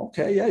ATM.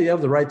 Okay, yeah, you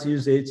have the right to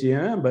use the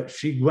ATM. But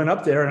she went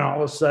up there, and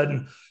all of a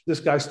sudden, this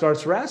guy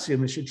starts harassing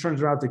him, and she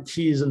turns around the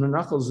keys and the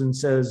knuckles and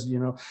says,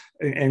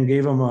 and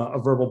gave him a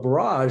verbal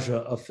barrage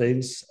of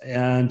things.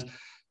 And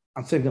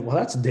I'm thinking, well,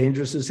 that's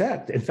dangerous as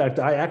heck. In fact,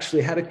 I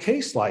actually had a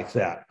case like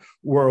that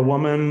where a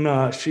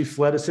woman, she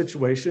fled a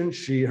situation.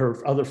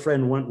 Her other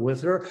friend went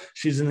with her.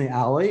 She's in the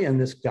alley, and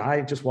this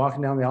guy just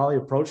walking down the alley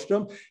approached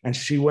him, and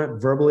she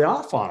went verbally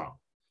off on him.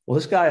 Well,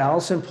 this guy,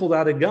 Allison, pulled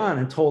out a gun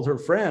and told her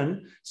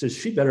friend, says,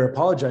 she better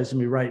apologize to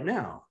me right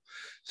now.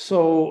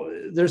 So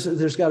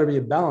there's got to be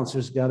a balance.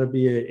 There's got to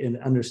be an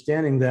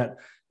understanding that,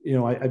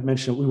 I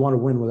mentioned we want to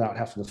win without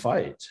having to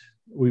fight.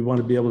 We want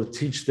to be able to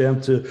teach them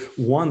to,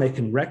 one, they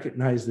can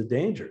recognize the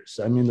dangers.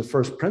 I mean, the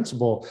first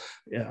principle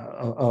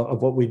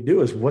of what we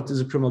do is, what does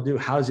a criminal do?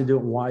 How does he do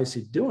it? And why is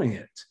he doing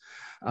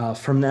it?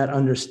 From that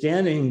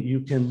understanding,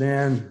 you can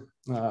then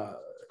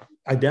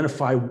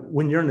identify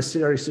when you're in a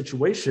serious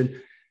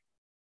situation,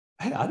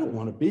 hey, I don't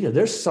want to be here.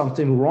 There's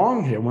something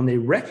wrong here. When they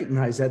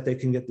recognize that, they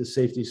can get to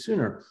safety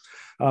sooner.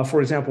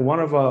 For example, one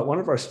of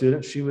our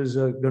students, she was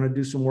going to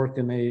do some work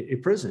in a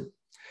prison.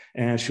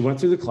 And she went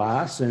through the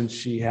class, and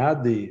she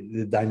had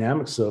the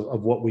dynamics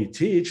of what we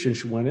teach. And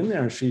she went in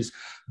there, and she's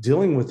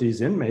dealing with these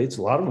inmates.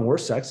 A lot of them were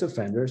sex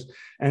offenders.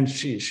 And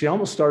she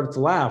almost started to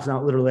laugh,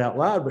 not literally out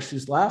loud, but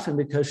she's laughing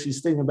because she's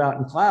thinking about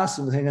in class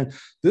and thinking,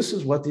 this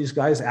is what these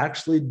guys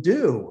actually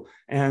do.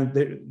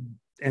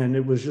 And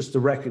it was just the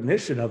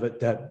recognition of it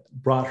that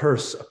brought her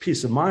a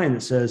peace of mind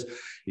that says,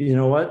 you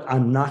know what,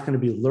 I'm not going to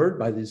be lured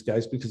by these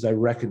guys because I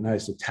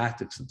recognize the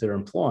tactics that they're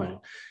employing.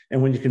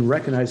 And when you can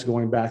recognize,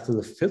 going back to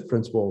the fifth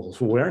principle,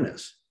 is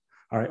awareness.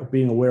 All right,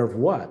 being aware of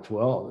what?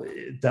 Well,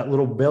 that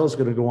little bell is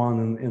going to go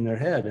on in their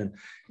head,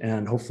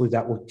 and hopefully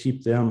that will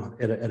keep them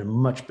at a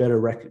much better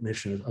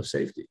recognition of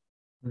safety.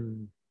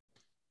 Mm.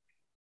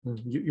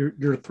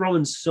 You're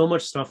throwing so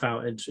much stuff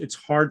out. It's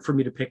hard for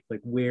me to pick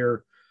like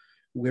where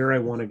I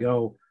want to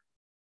go.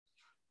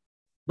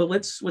 But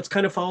let's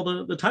kind of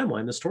follow the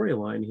timeline, the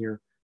storyline here.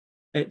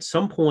 At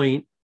some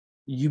point,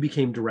 you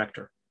became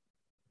director.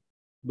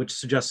 which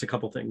suggests a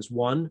couple things.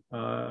 One,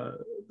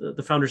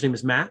 the founder's name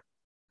is Matt,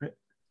 right?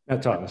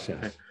 Matt Thomas, yes.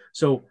 Okay.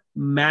 So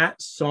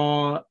Matt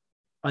saw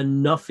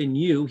enough in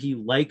you. He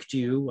liked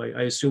you.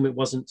 I assume it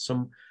wasn't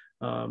some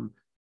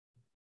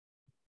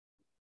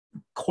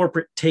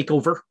corporate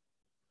takeover.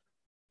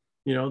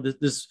 You know,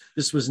 this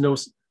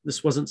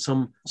wasn't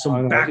some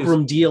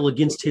backroom deal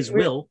against his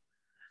will.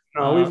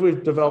 No,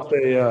 we've developed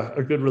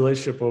a good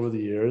relationship over the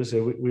years.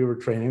 We were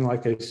training,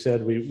 like I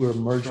said, we were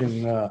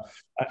merging.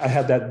 I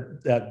had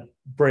that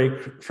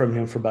break from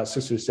him for about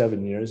 6 or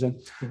 7 years,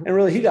 and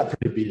really he got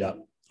pretty beat up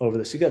over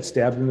this. He got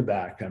stabbed in the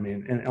back. I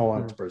mean, in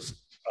all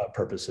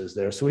purposes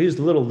there. So he's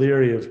a little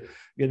leery of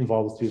getting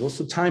involved with people.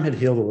 So time had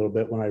healed a little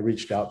bit when I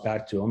reached out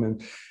back to him,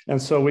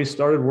 and so we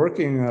started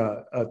working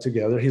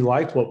together. He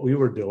liked what we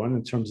were doing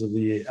in terms of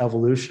the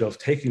evolution of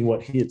taking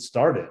what he had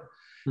started.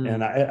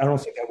 And I don't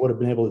think I would have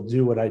been able to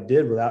do what I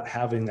did without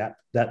having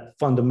that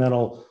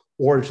fundamental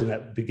origin,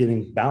 that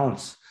beginning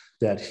balance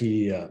that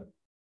he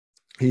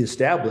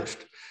established.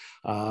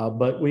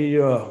 But we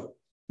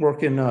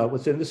working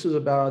within, this was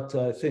about,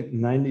 I think,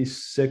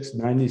 96,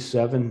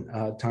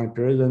 97 time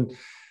period. And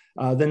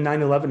then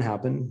 9/11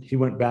 happened. He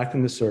went back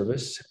into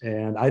service,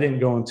 and I didn't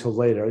go until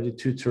later. I did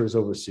 2 tours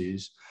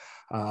overseas.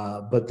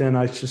 But then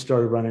I just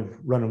started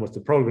running with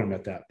the program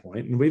at that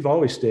point. And we've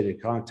always stayed in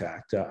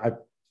contact. I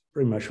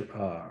pretty much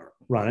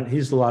run it.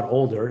 He's a lot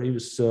older. He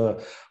was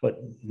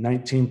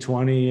 19,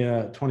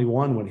 20,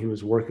 21 when he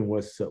was working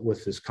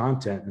with this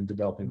content and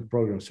developing the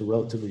program. So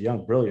relatively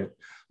young, brilliant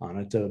on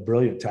it, a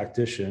brilliant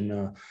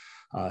tactician.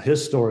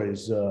 His story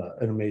is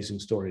an amazing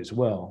story as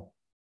well,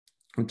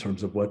 in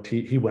terms of what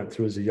he went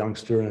through as a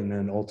youngster, and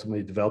then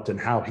ultimately developed, and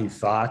how he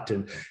thought,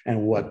 and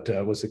what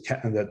was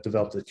that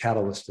developed the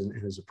catalyst in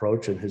his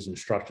approach and his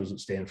instructors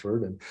at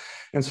Stanford.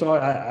 And so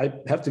I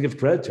have to give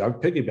credit to him. I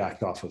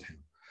piggybacked off of him.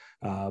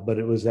 But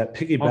it was that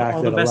piggyback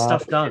all the best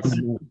stuff does.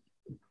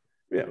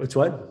 Yeah, it's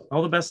what?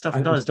 All the best stuff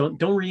does. Don't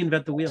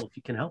reinvent the wheel if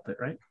you can help it,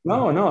 right?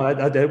 No,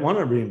 I didn't want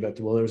to reinvent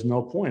the wheel. There's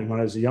no point. When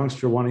I was a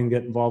youngster wanting to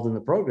get involved in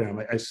the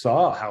program, I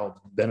saw how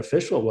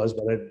beneficial it was,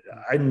 but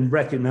I didn't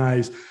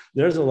recognize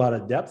there's a lot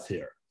of depth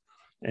here.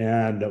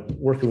 And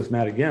working with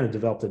Matt again, it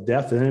developed a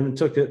depth, and even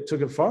took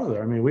it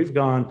farther. I mean, we've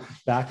gone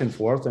back and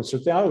forth, and so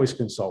I always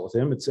consult with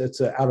him. It's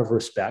out of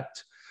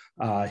respect.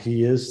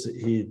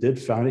 He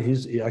did found it.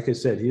 He's, like I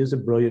said, he is a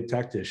brilliant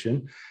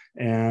tactician,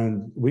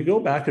 and we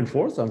go back and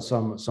forth on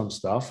some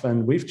stuff,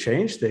 and we've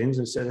changed things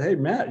and said, hey,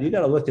 Matt, you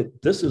got to look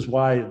at, this is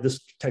why this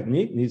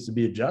technique needs to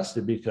be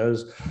adjusted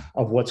because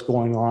of what's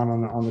going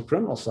on the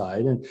criminal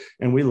side.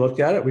 And we look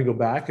at it, we go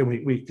back and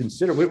we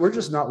consider, we're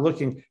just not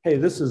looking, hey,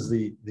 this is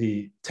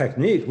the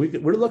technique.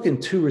 We're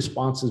looking 2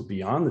 responses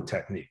beyond the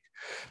technique,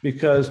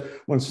 because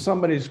when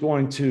somebody's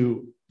going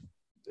to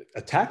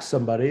attack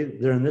somebody,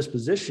 they're in this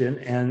position,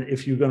 and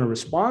if you're going to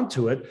respond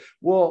to it,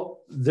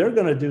 well, they're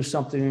going to do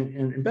something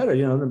in better.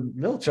 You know, the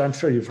military, I'm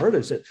sure you've heard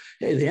it, said,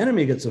 hey, the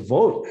enemy gets a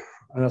vote.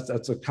 And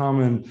that's a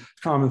common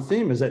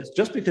theme, is that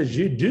just because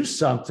you do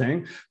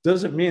something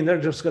doesn't mean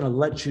they're just going to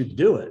let you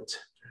do it.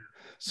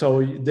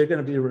 So they're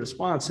going to be a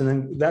response. And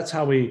then that's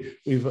how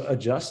we've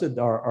adjusted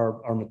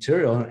our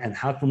material, and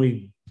how can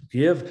we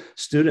give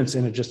students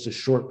in just a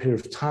short period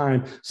of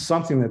time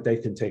something that they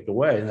can take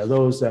away. And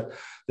those that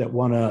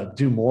want to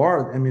do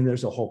more, I mean,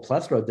 there's a whole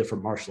plethora of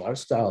different martial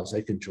arts styles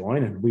they can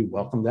join, and we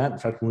welcome that. In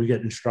fact, when we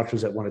get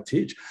instructors that want to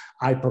teach,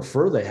 I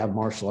prefer they have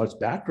martial arts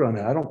background,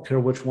 and I don't care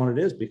which one it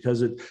is,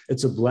 because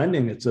it's a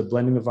blending. It's a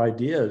blending of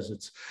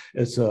ideas.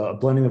 It's a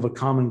blending of a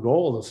common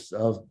goal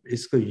of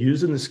basically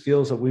using the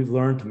skills that we've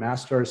learned to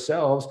master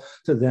ourselves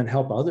to then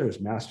help others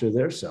master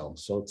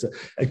themselves. So it's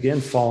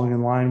again falling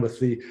in line with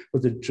the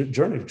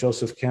journey of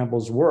Joseph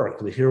Campbell's work,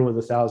 The Hero with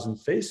 1,000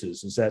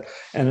 Faces, is that,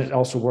 and it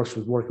also works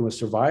with working with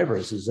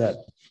survivors, is that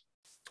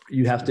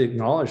you have to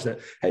acknowledge that,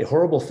 hey,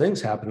 horrible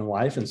things happen in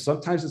life, and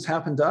sometimes it's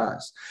happened to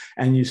us,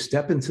 and you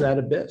step into that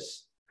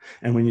abyss.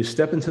 And when you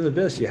step into the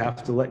abyss, you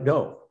have to let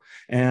go.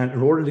 And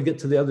in order to get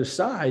to the other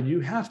side, you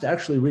have to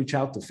actually reach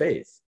out to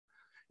faith.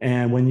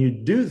 And when you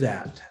do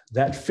that,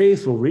 that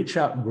faith will reach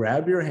out and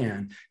grab your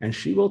hand, and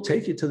she will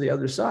take you to the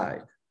other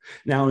side.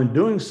 Now, in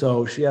doing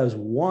so, she has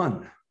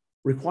one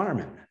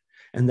requirement,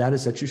 and that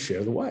is that you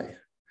share the way.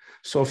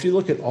 So if you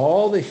look at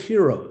all the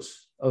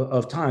heroes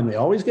of time, they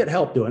always get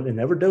help doing it. They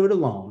never do it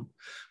alone,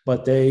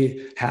 but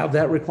they have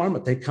that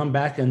requirement. They come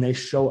back and they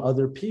show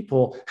other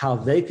people how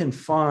they can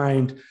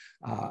find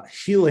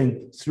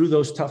healing through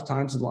those tough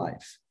times in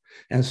life.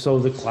 And so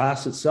the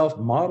class itself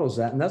models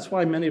that. And that's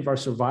why many of our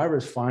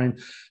survivors find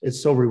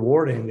it's so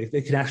rewarding.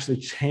 They can actually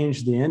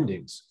change the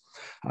endings.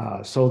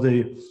 So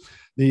the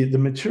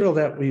material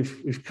that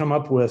we've come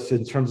up with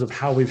in terms of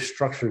how we've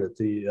structured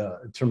it,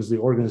 in terms of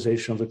the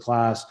organization of the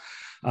class,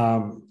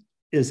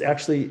 is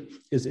actually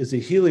a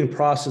healing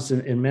process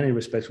in many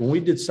respects. When we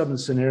did some of the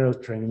scenario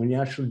training, when you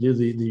actually do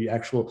the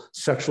actual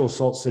sexual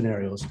assault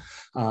scenarios,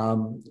 a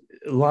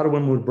lot of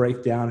women would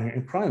break down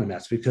and cry on the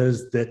mats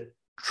because that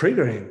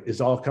triggering is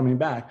all coming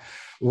back.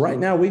 Right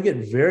now, we get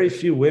very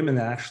few women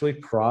that actually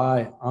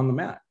cry on the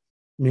mat.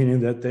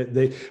 meaning that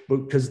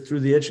because through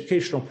the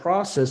educational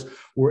process,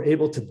 we're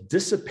able to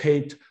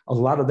dissipate a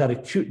lot of that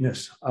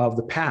acuteness of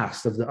the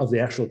past, of the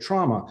actual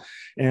trauma.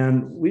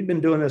 And we've been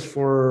doing this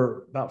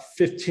for about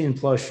 15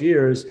 plus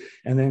years,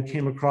 and then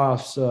came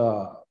across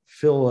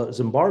Phil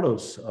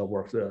Zimbardo's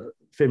work, the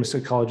famous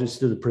psychologist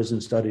who did the prison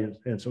study.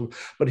 And so,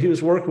 but he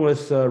was working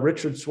with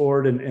Richard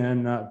Sword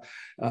and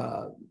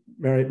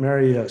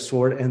Mary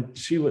Sword, and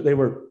they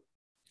were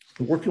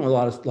working with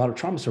a lot of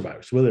trauma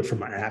survivors, whether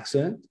from an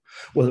accident,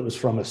 whether it was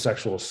from a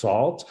sexual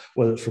assault,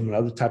 whether it's from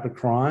another type of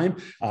crime,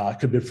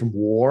 could be from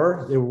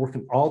war. They were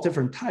working all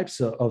different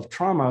types of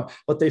trauma,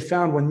 but they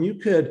found when you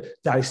could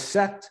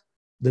dissect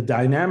the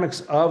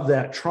dynamics of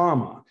that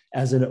trauma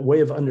as a way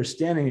of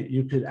understanding it,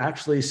 you could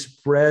actually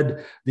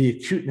spread the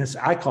acuteness.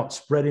 I call it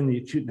spreading the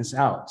acuteness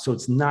out. So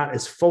it's not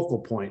as focal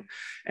point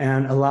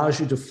and allows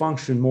you to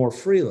function more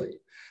freely.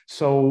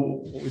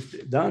 So what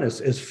we've done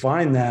is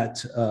find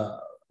that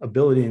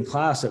ability in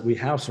class that we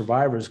have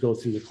survivors go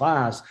through the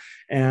class,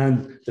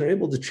 and they're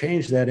able to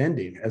change that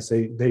ending as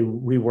they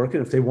rework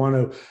it. If they want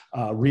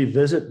to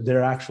revisit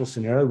their actual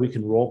scenario, we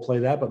can role play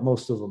that, but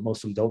most of them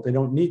don't. They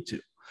don't need to.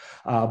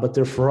 But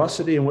their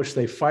ferocity in which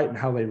they fight and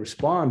how they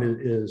respond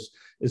is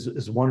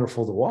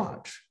wonderful to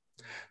watch.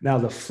 Now,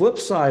 the flip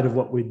side of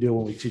what we do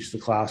when we teach the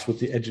class with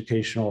the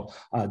educational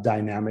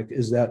dynamic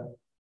is that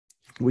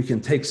we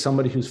can take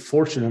somebody who's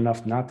fortunate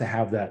enough not to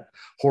have that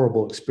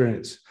horrible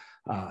experience.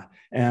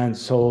 And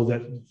so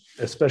that,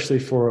 especially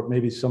for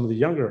maybe some of the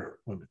younger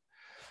women,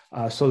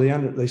 so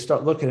they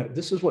start looking at,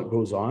 this is what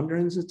goes on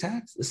during these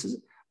attacks.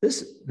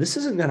 This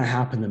isn't going to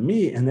happen to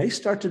me. And they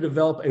start to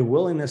develop a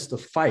willingness to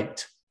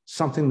fight,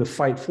 something to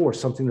fight for,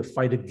 something to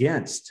fight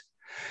against.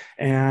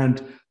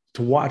 And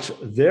to watch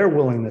their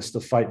willingness to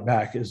fight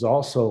back is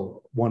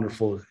also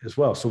wonderful as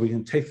well. So we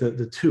can take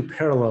the two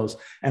parallels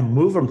and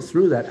move them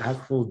through that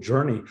actual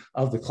journey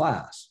of the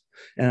class.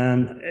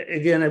 And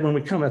again, when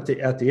we come at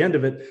the end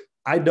of it,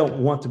 I don't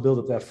want to build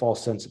up that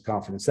false sense of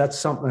confidence. That's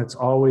something that's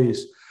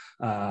always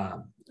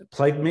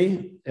plagued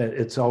me.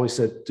 It's always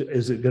said,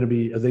 are they going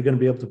to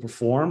be able to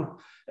perform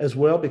as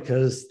well?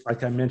 Because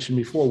like I mentioned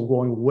before,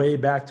 going way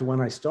back to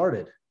when I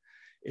started,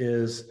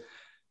 is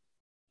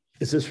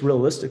this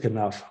realistic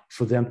enough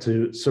for them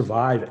to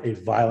survive a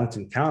violent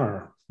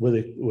encounter with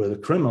a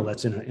criminal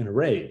that's in a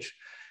rage?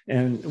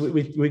 And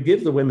we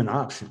give the women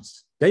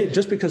options.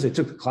 Just because they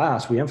took the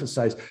class, we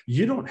emphasize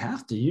you don't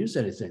have to use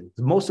anything.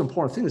 The most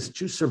important thing is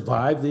that you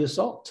survive the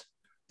assault.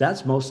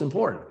 That's most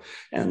important.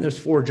 And there's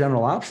 4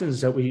 general options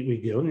that we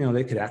give them. You know,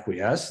 they could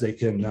acquiesce, they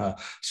can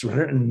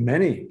surrender, and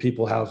many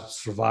people have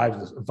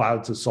survived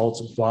violent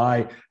assaults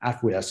by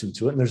acquiescing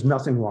to it. And there's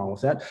nothing wrong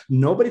with that.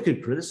 Nobody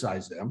could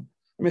criticize them.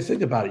 I mean,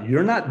 think about it.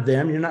 You're not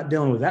them. You're not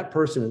dealing with that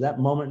person at that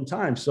moment in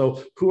time.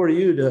 So who are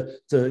you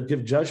to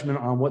give judgment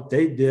on what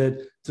they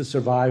did to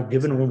survive,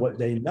 given what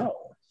they know?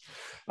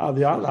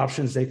 The other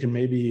options, they can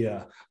maybe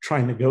try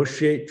and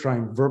negotiate, try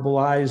and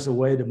verbalize a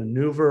way to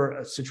maneuver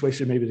a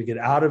situation, maybe to get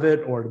out of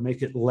it or to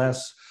make it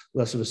less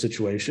of a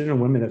situation.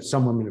 And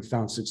some women have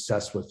found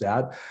success with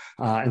that,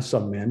 and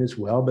some men as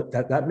well, but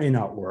that may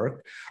not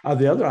work.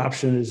 The other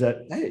option is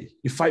that, hey,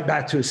 you fight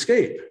back to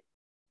escape.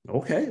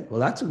 Okay,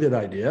 well, that's a good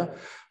idea,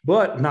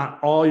 but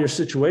not all your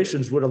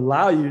situations would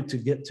allow you to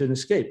get to an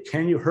escape.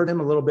 Can you hurt him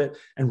a little bit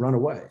and run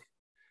away?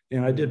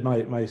 And I did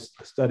my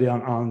study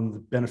on the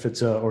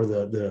benefits or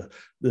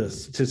the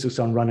statistics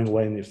on running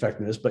away and the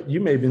effectiveness, but you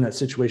may be in that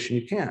situation,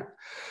 you can't.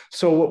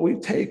 So what we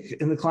take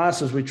in the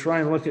classes, we try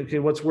and look at, okay,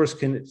 what's worst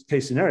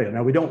case scenario?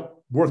 Now, we don't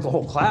work the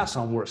whole class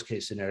on worst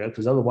case scenario,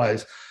 because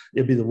otherwise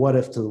it'd be the what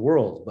if to the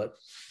world. But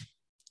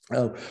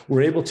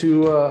we're able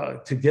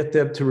to get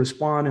them to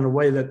respond in a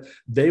way that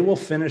they will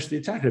finish the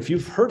attack. If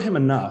you've hurt him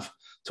enough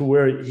to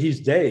where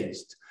he's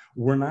dazed,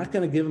 we're not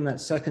going to give him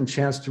that second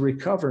chance to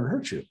recover and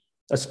hurt you,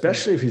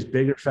 especially if he's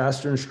bigger,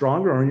 faster, and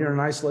stronger, or you're in an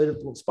isolated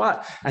little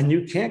spot and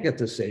you can't get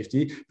to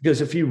safety,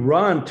 because if you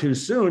run too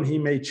soon, he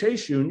may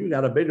chase you and you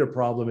got a bigger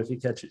problem if he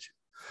catches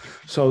you.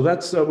 So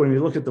that's when we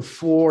look at the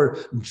 4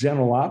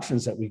 general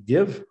options that we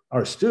give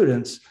our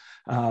students,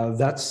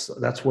 that's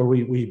where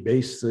we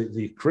base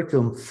the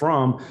curriculum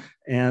from,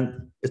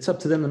 and it's up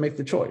to them to make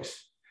the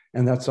choice.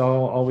 And that's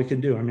all we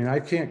can do. I mean, I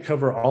can't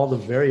cover all the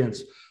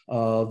variants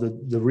of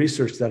the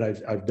research that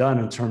I've done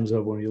in terms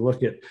of when you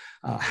look at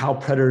how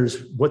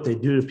predators, what they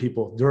do to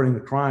people during the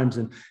crimes,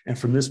 and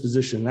from this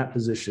position, that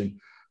position.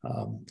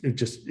 It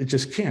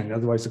just can't.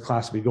 Otherwise, the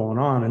class will be going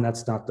on, and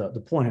that's not the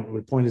point.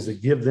 The point is to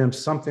give them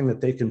something that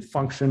they can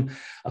function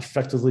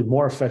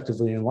more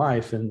effectively in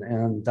life,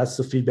 and that's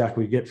the feedback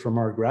we get from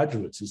our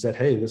graduates, is that,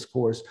 hey, this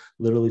course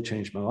literally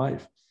changed my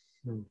life.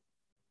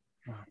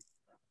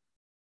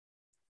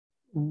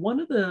 One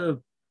of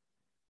the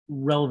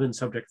relevant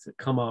subjects that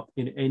come up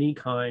in any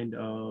kind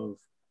of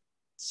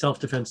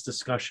self-defense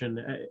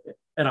discussion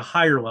at a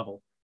higher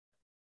level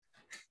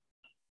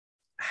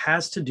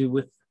has to do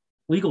with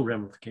legal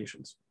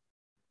ramifications.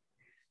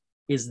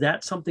 Is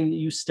that something that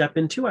you step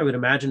into? I would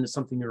imagine it's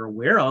something you're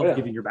aware of,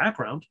 given your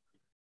background.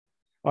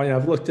 Oh yeah,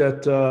 I've looked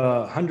at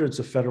hundreds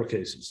of federal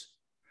cases,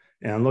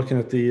 and looking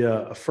at the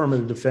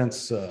affirmative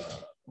defense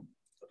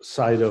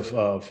side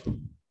of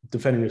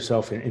defending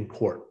yourself in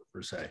court,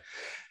 per se.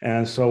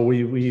 And so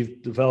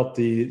we've developed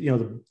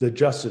the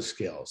justice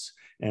scales.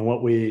 And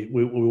what we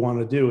want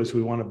to do is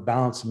we want to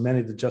balance many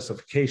of the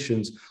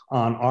justifications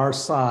on our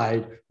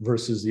side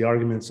versus the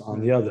arguments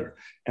on the other.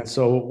 And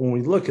so when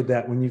we look at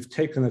that, when you've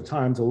taken the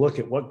time to look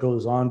at what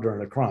goes on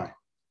during a crime,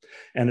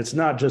 and it's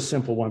not just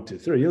simple 1, 2,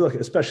 3, you look,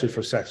 especially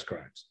for sex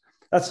crimes.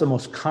 That's the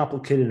most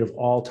complicated of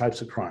all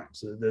types of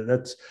crimes.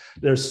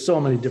 There's so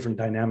many different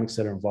dynamics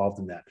that are involved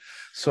in that.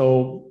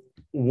 So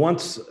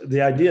once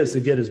the idea is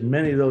to get as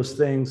many of those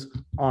things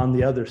on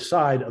the other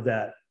side of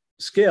that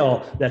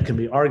scale that can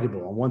be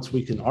arguable. And once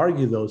we can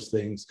argue those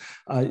things,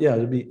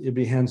 it'd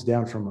be hands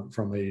down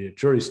from a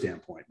jury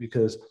standpoint,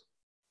 because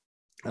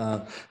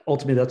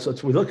ultimately that's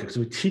what we look at, because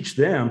we teach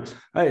them,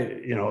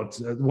 hey,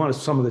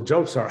 some of the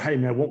jokes are, hey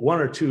man,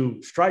 1 or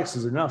 2 strikes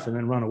is enough and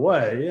then run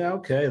away. Yeah,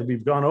 okay,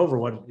 we've gone over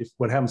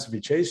what happens if he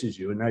chases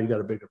you and now you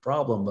got a bigger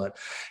problem.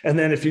 And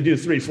then if you do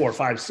 3, 4,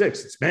 5,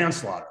 6, it's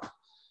manslaughter.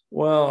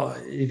 Well,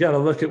 you got to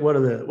look at what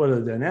are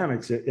the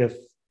dynamics.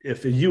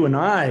 If you and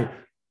I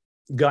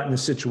got in a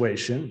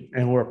situation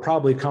and we're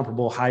probably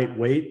comparable height,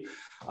 weight,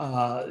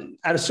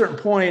 at a certain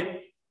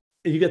point,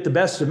 you get the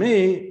best of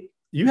me,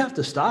 you have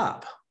to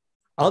stop.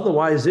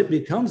 Otherwise, it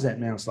becomes that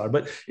manslaughter.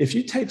 But if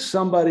you take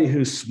somebody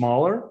who's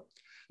smaller,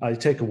 you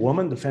take a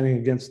woman defending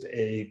against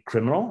a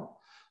criminal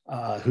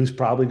who's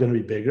probably going to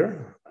be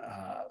bigger,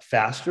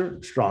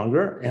 faster,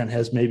 stronger, and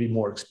has maybe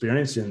more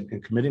experience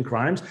in committing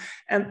crimes.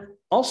 And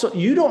also,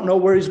 you don't know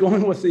where he's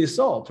going with the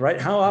assault,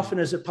 right? How often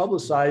is it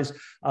publicized?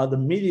 The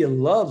media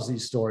loves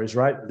these stories,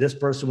 right? This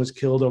person was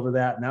killed over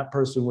that, and that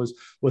person was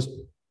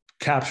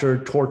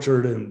captured,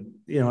 tortured, and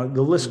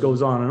the list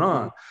goes on and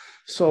on.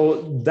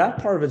 So that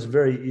part of it's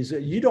very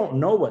easy. You don't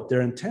know what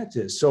their intent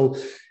is. So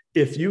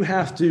if you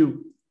have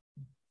to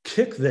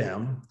kick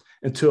them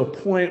into a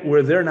point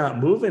where they're not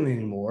moving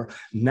anymore,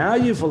 now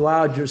you've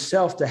allowed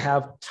yourself to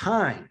have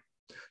time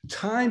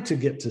to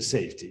get to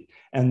safety.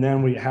 And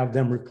then we have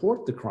them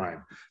report the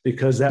crime,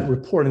 because that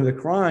reporting the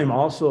crime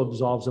also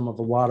absolves them of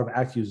a lot of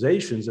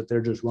accusations that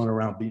they're just running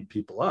around beating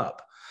people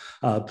up.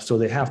 So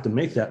they have to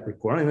make that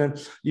recording. And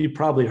then you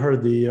probably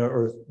heard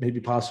or maybe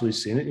possibly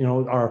seen it,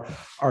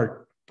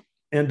 our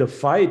end of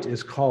fight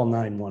is call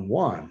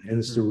 911, and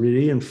it's to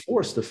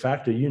reinforce the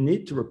fact that you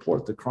need to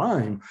report the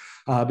crime,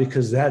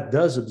 because that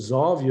does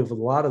absolve you of a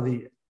lot of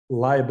the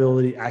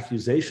liability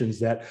accusations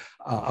that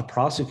a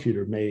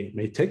prosecutor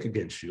may take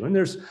against you. And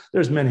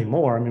there's many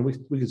more. I mean,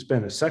 we could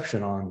spend a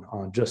section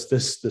on just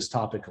this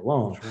topic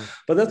alone. Sure.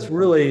 But that's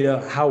really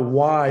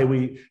why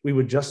we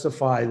would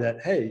justify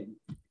that. Hey,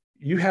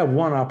 you have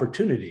one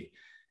opportunity,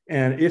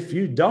 and if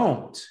you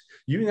don't,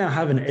 you now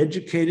have an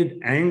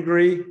educated,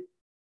 angry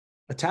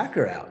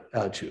attacker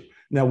out you.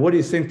 Now, what do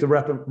you think the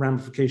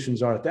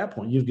ramifications are at that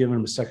point? You've given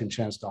them a second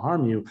chance to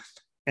harm you,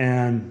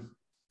 and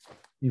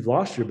you've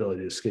lost your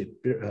ability to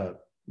escape,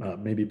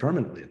 maybe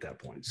permanently at that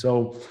point.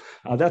 So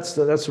that's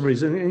the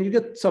reason. And you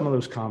get some of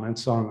those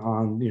comments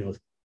on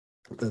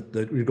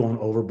that you're going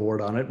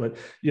overboard on it, but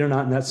you're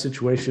not in that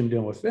situation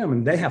dealing with them,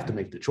 and they have to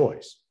make the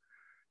choice.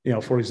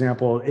 For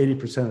example,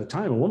 80% of the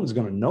time, a woman's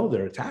going to know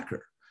their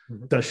attacker.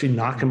 Does she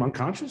knock him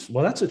unconscious?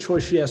 Well, that's a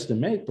choice she has to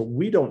make, but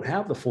we don't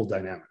have the full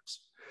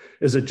dynamics.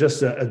 Is it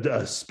just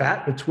a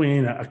spat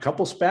between a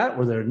couple spat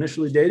where they're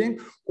initially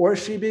dating, or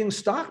is she being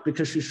stalked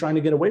because she's trying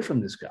to get away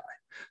from this guy?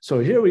 So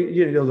here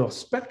the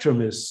spectrum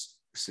is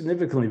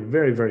significantly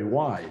very, very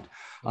wide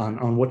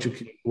on what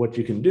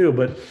you can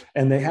do,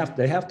 and they have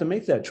to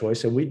make that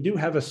choice. And we do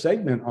have a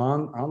segment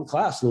on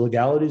class, the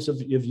legalities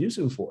of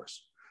using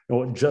force.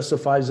 What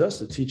justifies us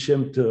to teach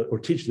them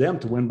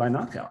to win by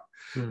knockout.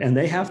 And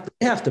they have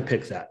to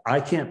pick that.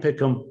 I can't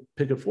pick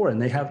it for it.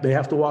 And they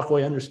have to walk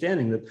away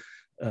understanding that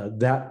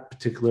that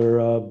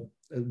particular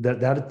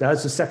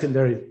that's a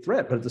secondary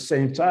threat. But at the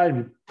same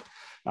time,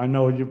 I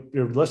know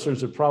your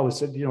listeners have probably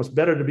said, it's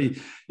better to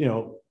be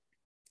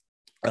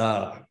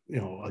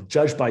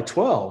judged by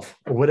 12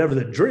 or whatever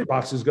the jury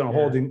box is going to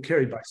hold and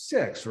carried by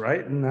 6,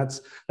 right? And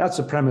that's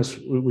the premise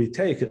we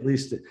take, at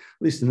least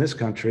in this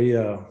country,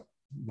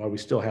 while we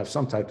still have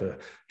some type of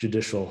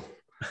judicial.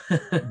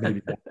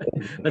 Maybe.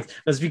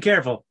 Let's be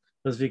careful.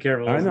 Let's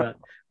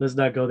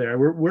not go there.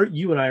 We're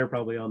you and I are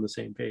probably on the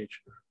same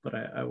page, but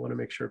I want to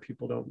make sure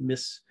people don't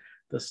miss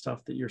the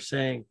stuff that you're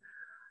saying.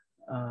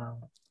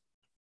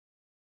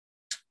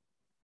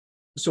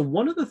 So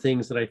one of the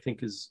things that I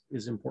think is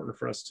important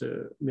for us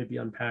to maybe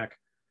unpack,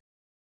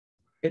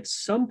 at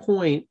some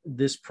point,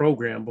 this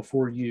program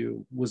before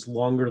you was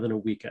longer than a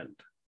weekend.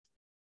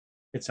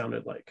 It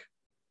sounded like.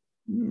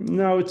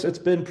 No, it's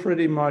been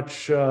pretty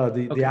much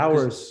the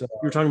hours.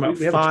 You're talking about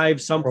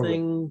 5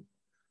 something.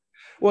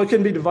 Well, it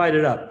can be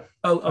divided up.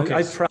 Oh,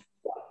 okay.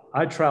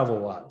 I travel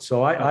a lot,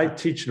 so I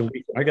teach in a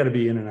week. I got to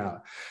be in and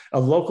out. A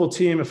local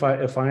team, if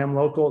I am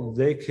local,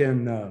 they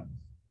can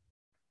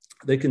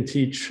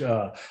teach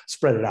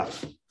spread it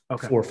out,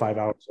 4 or 5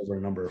 hours over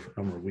a number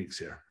of weeks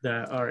here.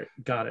 All right,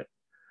 got it.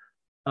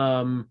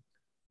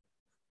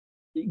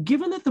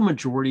 given that the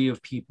majority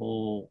of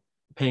people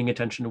paying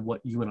attention to what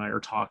you and I are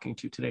talking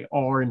to today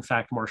are in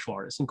fact martial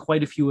artists, and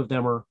quite a few of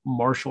them are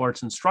martial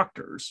arts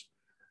instructors,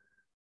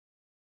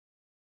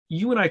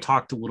 you and I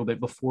talked a little bit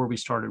before we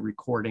started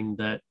recording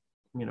that,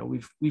 you know,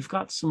 we've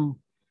got some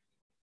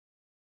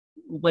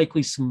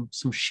likely some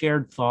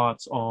shared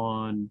thoughts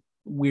on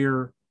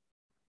where,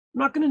 I'm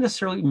not going to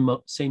necessarily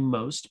say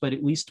most, but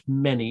at least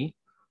many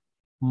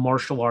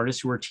martial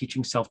artists who are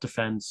teaching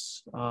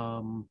self-defense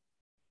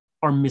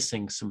are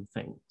missing some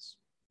things.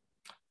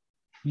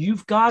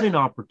 You've got an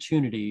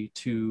opportunity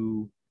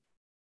to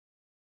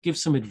give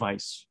some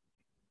advice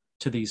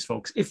to these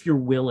folks if you're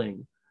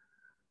willing.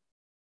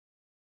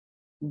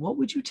 What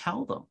would you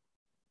tell them?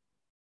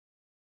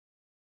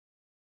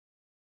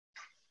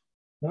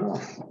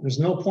 Well, there's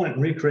no point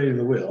in recreating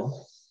the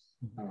wheel.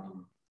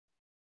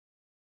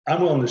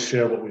 I'm willing to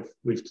share what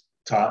we've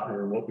taught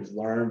or what we've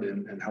learned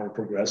and how we're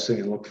progressing,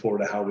 and look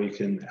forward to how we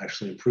can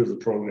actually improve the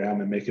program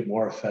and make it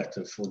more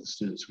effective for the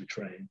students we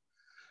train.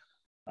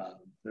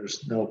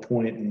 There's no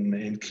point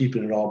in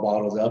keeping it all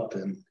bottled up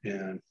and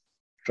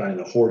trying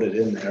to hoard it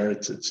in there.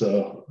 It's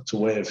a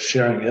way of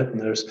sharing it. And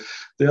there's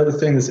the other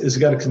thing is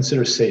you got to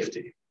consider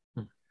safety.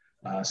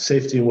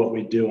 Safety in what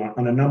we do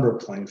on a number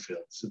of playing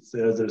fields.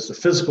 There's the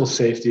physical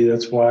safety.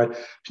 That's why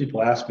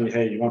people ask me,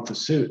 hey, you want the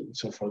suit and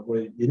so forth.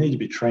 Well, you need to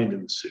be trained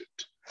in the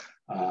suit.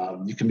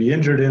 You can be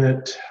injured in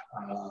it,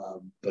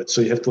 but so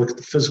you have to look at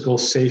the physical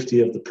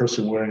safety of the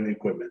person wearing the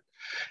equipment.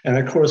 And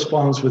that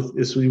corresponds with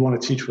is what you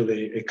want to teach with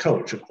a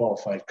coach, a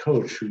qualified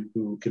coach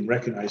who can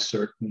recognize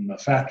certain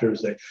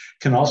factors that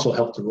can also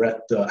help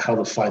direct how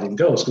the fighting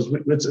goes.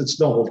 Because it's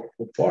no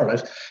whole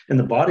part. In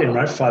the body armor,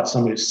 I fought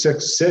somebody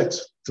 6'6",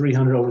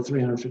 300 over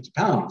 350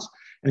 pounds,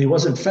 and he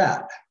wasn't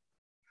fat.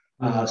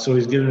 So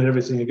he's giving it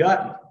everything he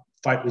got.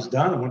 Fight was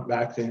done and went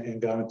back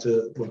and went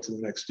to the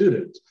next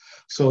student.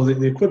 So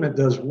the equipment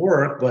does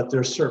work, but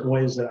there's certain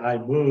ways that I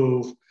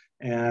move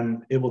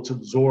and able to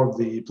absorb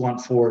the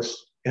blunt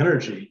force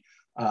energy.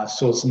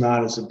 So it's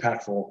not as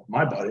impactful on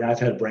my body. I've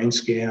had brain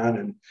scan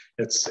and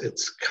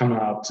it's come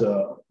out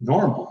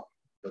normal,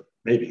 but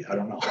maybe, I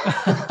don't know.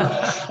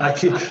 I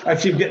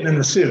keep getting in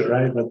the suit,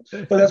 right?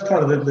 But that's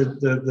part of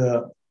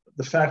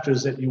the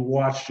factors that you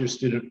watch your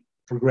student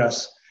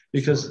progress.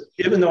 Because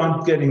even though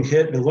I'm getting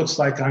hit and it looks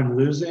like I'm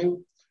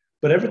losing,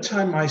 but every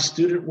time my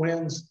student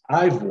wins,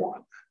 I've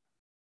won.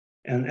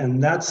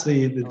 And that's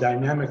the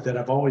dynamic that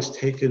I've always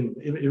taken,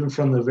 even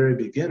from the very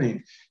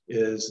beginning,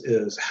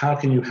 is how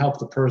can you help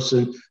the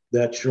person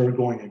that you're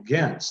going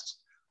against?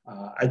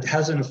 It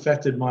hasn't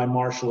affected my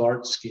martial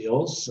arts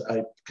skills.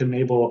 I've been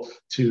able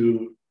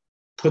to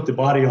put the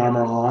body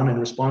armor on in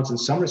response. In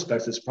some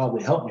respects, it's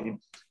probably helped me,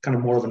 kind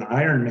of more of an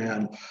Iron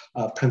Man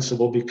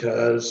principle,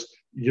 because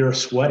you're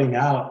sweating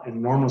out an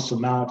enormous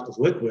amount of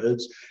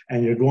liquids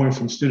and you're going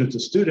from student to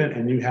student,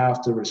 and you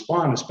have to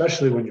respond,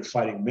 especially when you're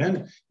fighting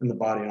men in the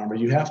body armor.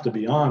 You have to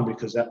be on,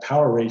 because that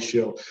power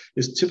ratio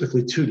is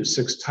typically 2 to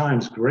 6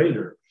 times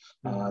greater.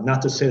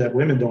 Not to say that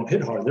women don't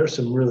hit hard. There's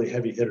some really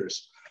heavy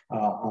hitters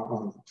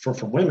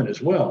from women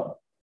as well.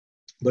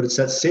 But it's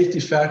that safety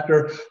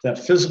factor, that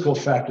physical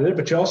factor there.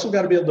 But you also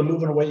got to be able to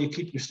move in a way you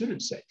keep your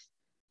students safe.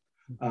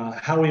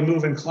 How we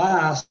move in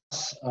class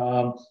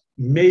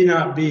may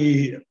not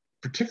be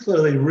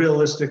particularly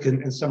realistic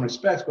in some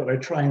respects, but I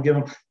try and give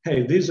them,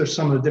 hey, these are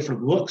some of the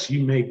different looks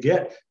you may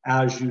get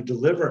as you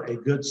deliver a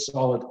good,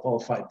 solid,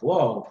 qualified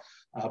blow,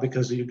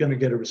 because you're going to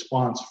get a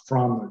response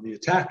from the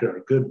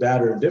attacker, good,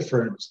 bad, or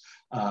indifferent.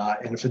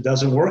 And if it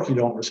doesn't work, you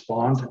don't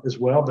respond as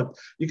well. But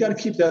you got to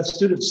keep that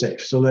student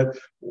safe. So that,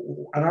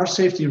 and our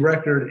safety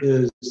record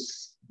is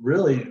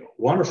really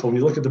wonderful. When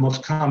you look at the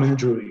most common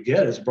injury we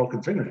get is a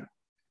broken fingernail,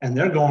 and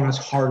they're going as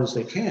hard as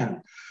they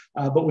can.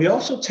 But we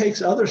also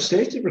take other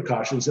safety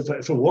precautions.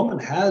 If a woman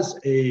has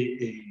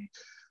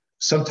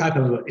some type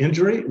of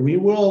injury, we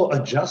will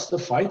adjust the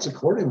fights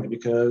accordingly,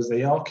 because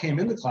they all came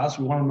into class.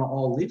 We want them to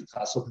all leave the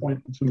class. So the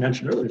point we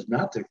mentioned earlier is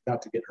not to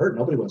get hurt.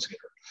 Nobody wants to get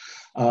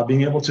hurt.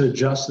 Being able to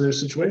adjust their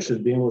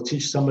situation, being able to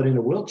teach somebody in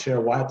a wheelchair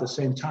while at the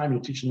same time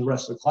you're teaching the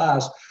rest of the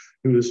class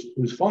who's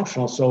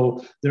functional.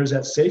 So there's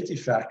that safety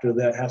factor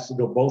that has to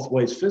go both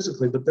ways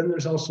physically, but then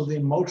there's also the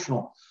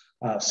emotional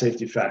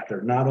safety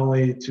factor, not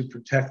only to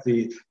protect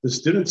the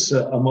students'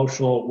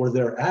 emotional where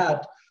they're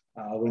at.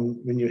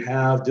 When you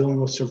have dealing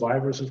with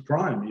survivors of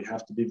crime, you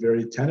have to be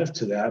very attentive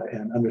to that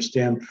and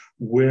understand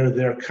where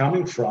they're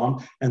coming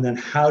from, and then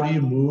how do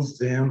you move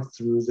them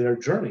through their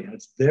journey. And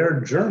it's their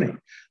journey.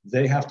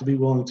 They have to be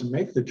willing to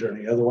make the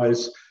journey.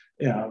 Otherwise,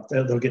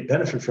 they'll get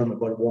benefit from it,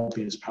 but it won't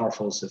be as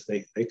powerful as if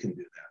they can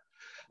do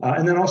that.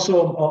 And then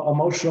also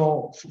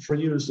emotional for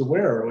you as the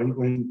wearer.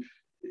 When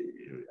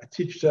I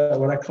teach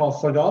what I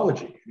call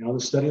thugology, the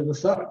study of the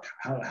thug.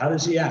 How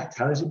does he act?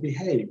 How does he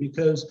behave?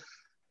 Because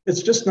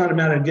it's just not a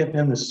matter of getting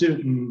in the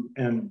suit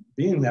and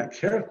being that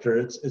character.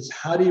 It's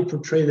how do you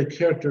portray the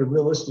character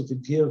realistic to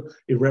give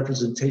a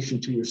representation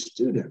to your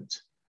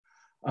student,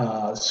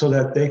 so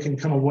that they can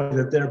come away,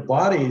 that their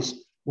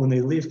bodies, when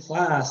they leave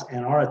class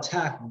and are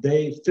attacked,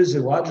 they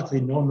physiologically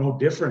know no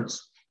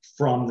difference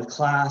from the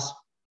class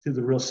to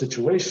the real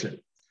situation.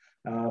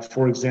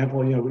 For example,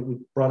 we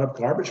brought up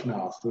garbage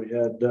mouth. We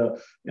had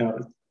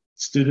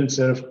students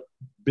that have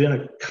been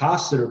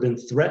accosted or been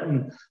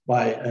threatened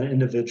by an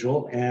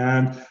individual,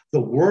 and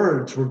the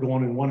words were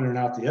going in one and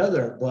out the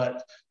other.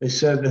 But they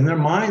said in their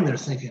mind, they're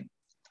thinking,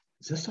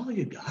 "Is this all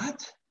you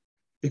got?"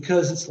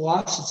 Because it's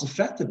lost its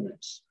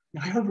effectiveness.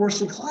 I heard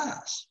worse in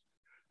class.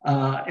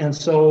 And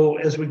so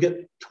as we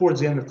get towards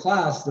the end of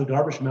class, the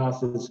garbage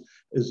mouth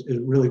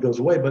it really goes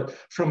away. But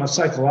from a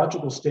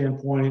psychological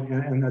standpoint,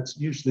 and that's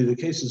usually the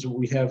case, is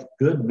we have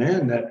good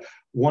men that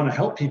want to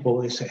help people.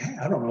 They say, "Hey,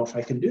 I don't know if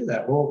I can do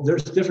that." Well,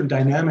 there's different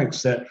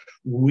dynamics that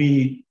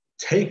we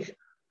take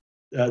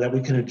that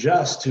we can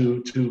adjust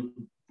to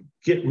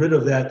get rid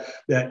of that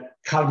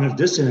cognitive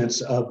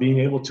dissonance of being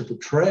able to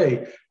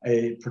portray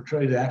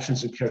the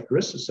actions and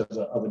characteristics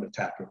of an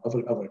attacker, of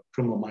a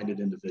criminal-minded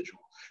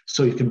individual,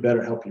 so you can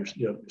better help your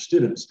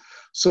students.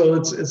 So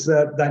it's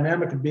that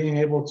dynamic of being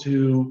able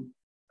to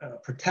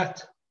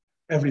protect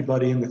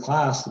everybody in the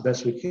class the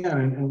best we can,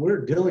 and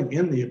we're dealing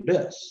in the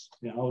abyss.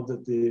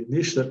 The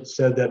Nietzsche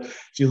said that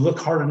if you look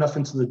hard enough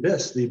into the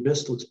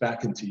abyss looks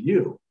back into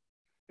you.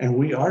 And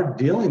we are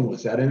dealing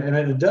with that, and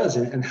it does.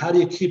 And how do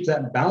you keep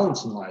that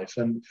balance in life?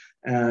 And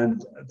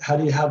how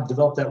do you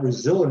develop that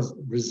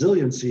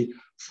resiliency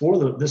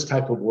for this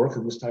type of work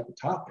and this type of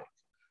topic?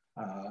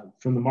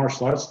 From the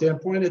martial arts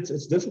standpoint,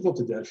 it's difficult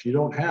to do. If you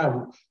don't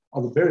have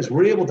all the barriers,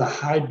 we're able to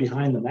hide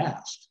behind the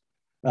mask,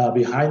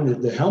 behind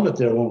the helmet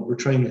there when we're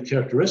training the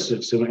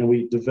characteristics. And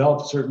we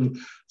develop certain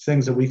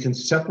things that we can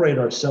separate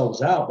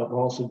ourselves out, but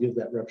we'll also give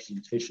that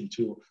representation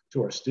to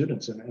our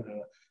students in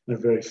a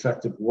very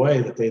effective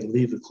way, that they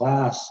leave the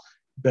class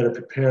better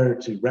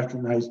prepared to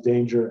recognize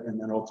danger and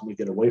then ultimately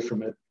get away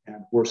from it,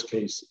 and worst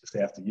case, if they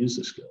have to use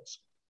the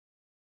skills.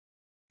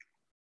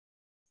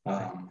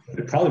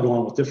 They probably go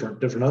on with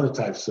different other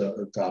types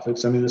of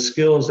topics. I mean, the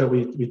skills that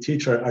we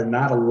teach are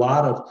not a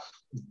lot of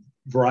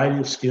variety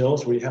of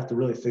skills where you have to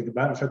really think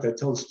about it. In fact, I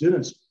tell the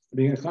students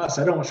being in class,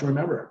 I don't want you to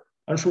remember.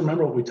 I just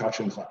remember what we taught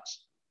you in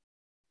class.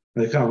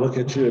 And they kind of look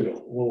at you and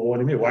go, "Well, what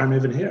do you mean? Why am I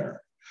even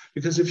here?"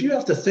 Because if you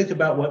have to think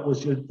about what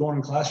was going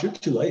in class, you're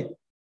too late.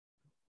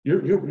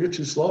 You're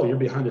too slow. You're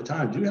behind the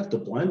times. You have to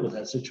blend with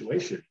that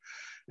situation.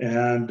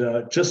 And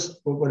just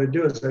what I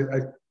do is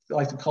I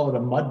like to call it a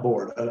mud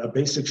board, a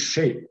basic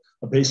shape,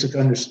 a basic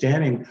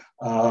understanding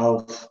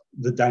of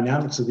the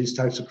dynamics of these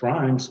types of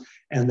crimes.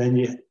 And then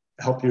you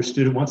help your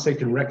student, once they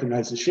can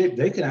recognize the shape,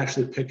 they can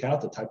actually pick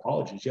out the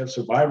typologies. You have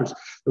survivors,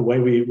 the way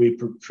we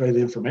portray the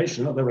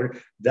information,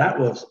 that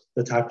was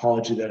the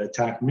typology that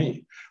attacked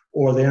me.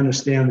 Or they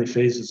understand the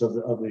phases of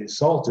the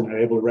assault and are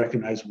able to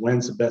recognize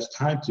when's the best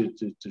time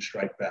to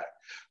strike back.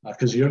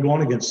 Because you're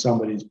going against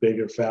somebody who's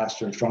bigger,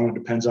 faster, and stronger. It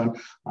depends on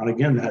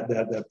again,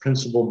 that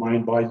principle,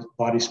 mind,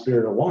 body,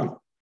 spirit are one.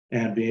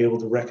 And being able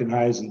to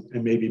recognize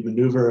and maybe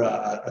maneuver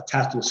a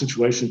tactical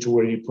situation to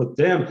where you put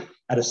them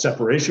at a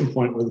separation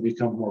point where they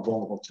become more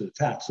vulnerable to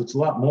attack. So it's a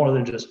lot more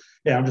than just,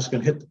 "Yeah, I'm just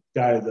going to hit the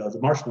guy, the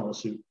marshmallow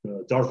suit,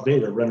 Darth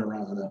Vader running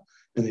around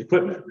in the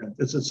equipment."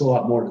 It's a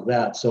lot more to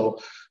that. So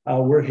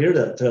we're here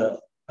to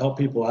help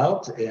people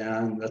out,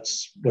 and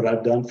that's what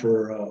I've done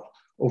for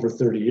over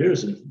 30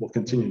 years, and will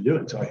continue to do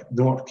it until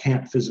I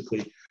can't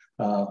physically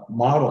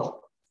model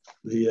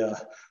the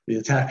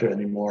attacker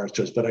anymore.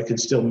 But I can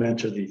still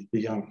mentor the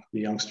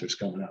youngsters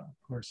coming up.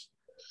 Of course.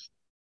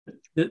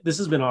 This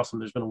has been awesome.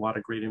 There's been a lot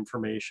of great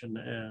information,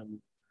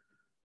 and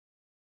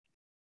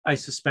I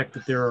suspect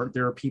that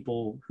there are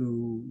people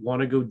who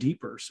want to go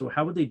deeper. So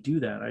how would they do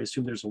that? I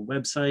assume there's a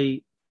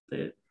website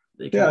that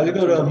they can. You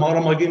go to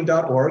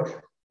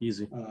modelmugging.org.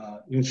 Easy.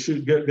 You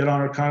can get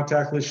on our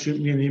contact list, shoot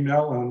me an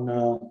email, and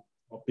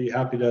I'll be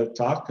happy to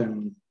talk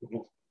and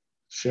we'll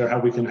share how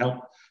we can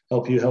help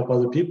you help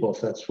other people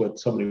if that's what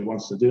somebody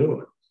wants to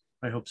do.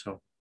 I hope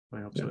so.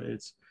 So.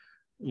 It's,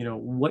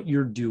 what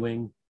you're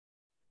doing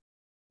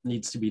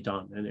needs to be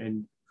done.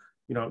 And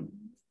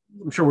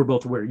I'm sure we're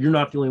both aware you're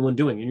not the only one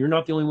doing it, and you're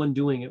not the only one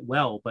doing it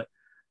well, but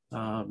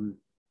to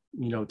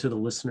the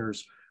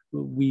listeners,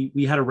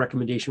 we had a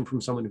recommendation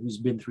from someone who's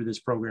been through this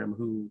program,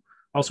 who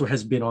also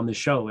has been on the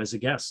show as a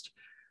guest,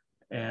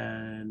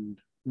 and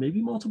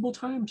maybe multiple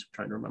times. I'm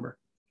trying to remember.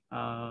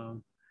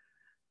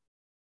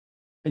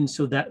 And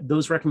so that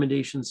those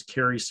recommendations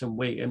carry some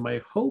weight. And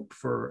my hope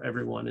for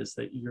everyone is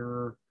that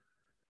you're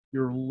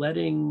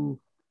letting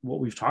what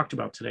we've talked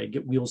about today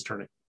get wheels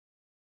turning.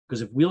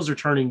 Because if wheels are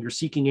turning, you're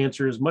seeking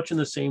answers much in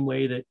the same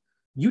way that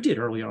you did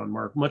early on,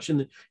 Mark, much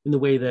in the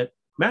way that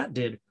Matt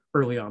did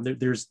early on.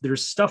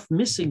 There's stuff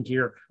missing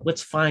here.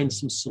 Let's find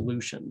some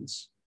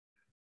solutions.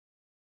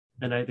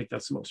 And I think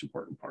that's the most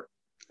important part.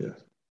 Yeah,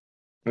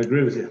 I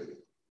agree with you.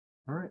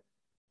 All right.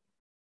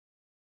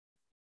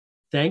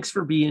 Thanks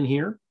for being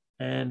here,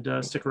 and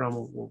stick around.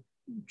 We'll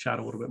chat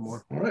a little bit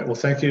more. All right. Well,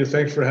 thank you.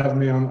 Thanks for having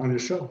me on your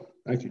show.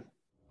 Thank you.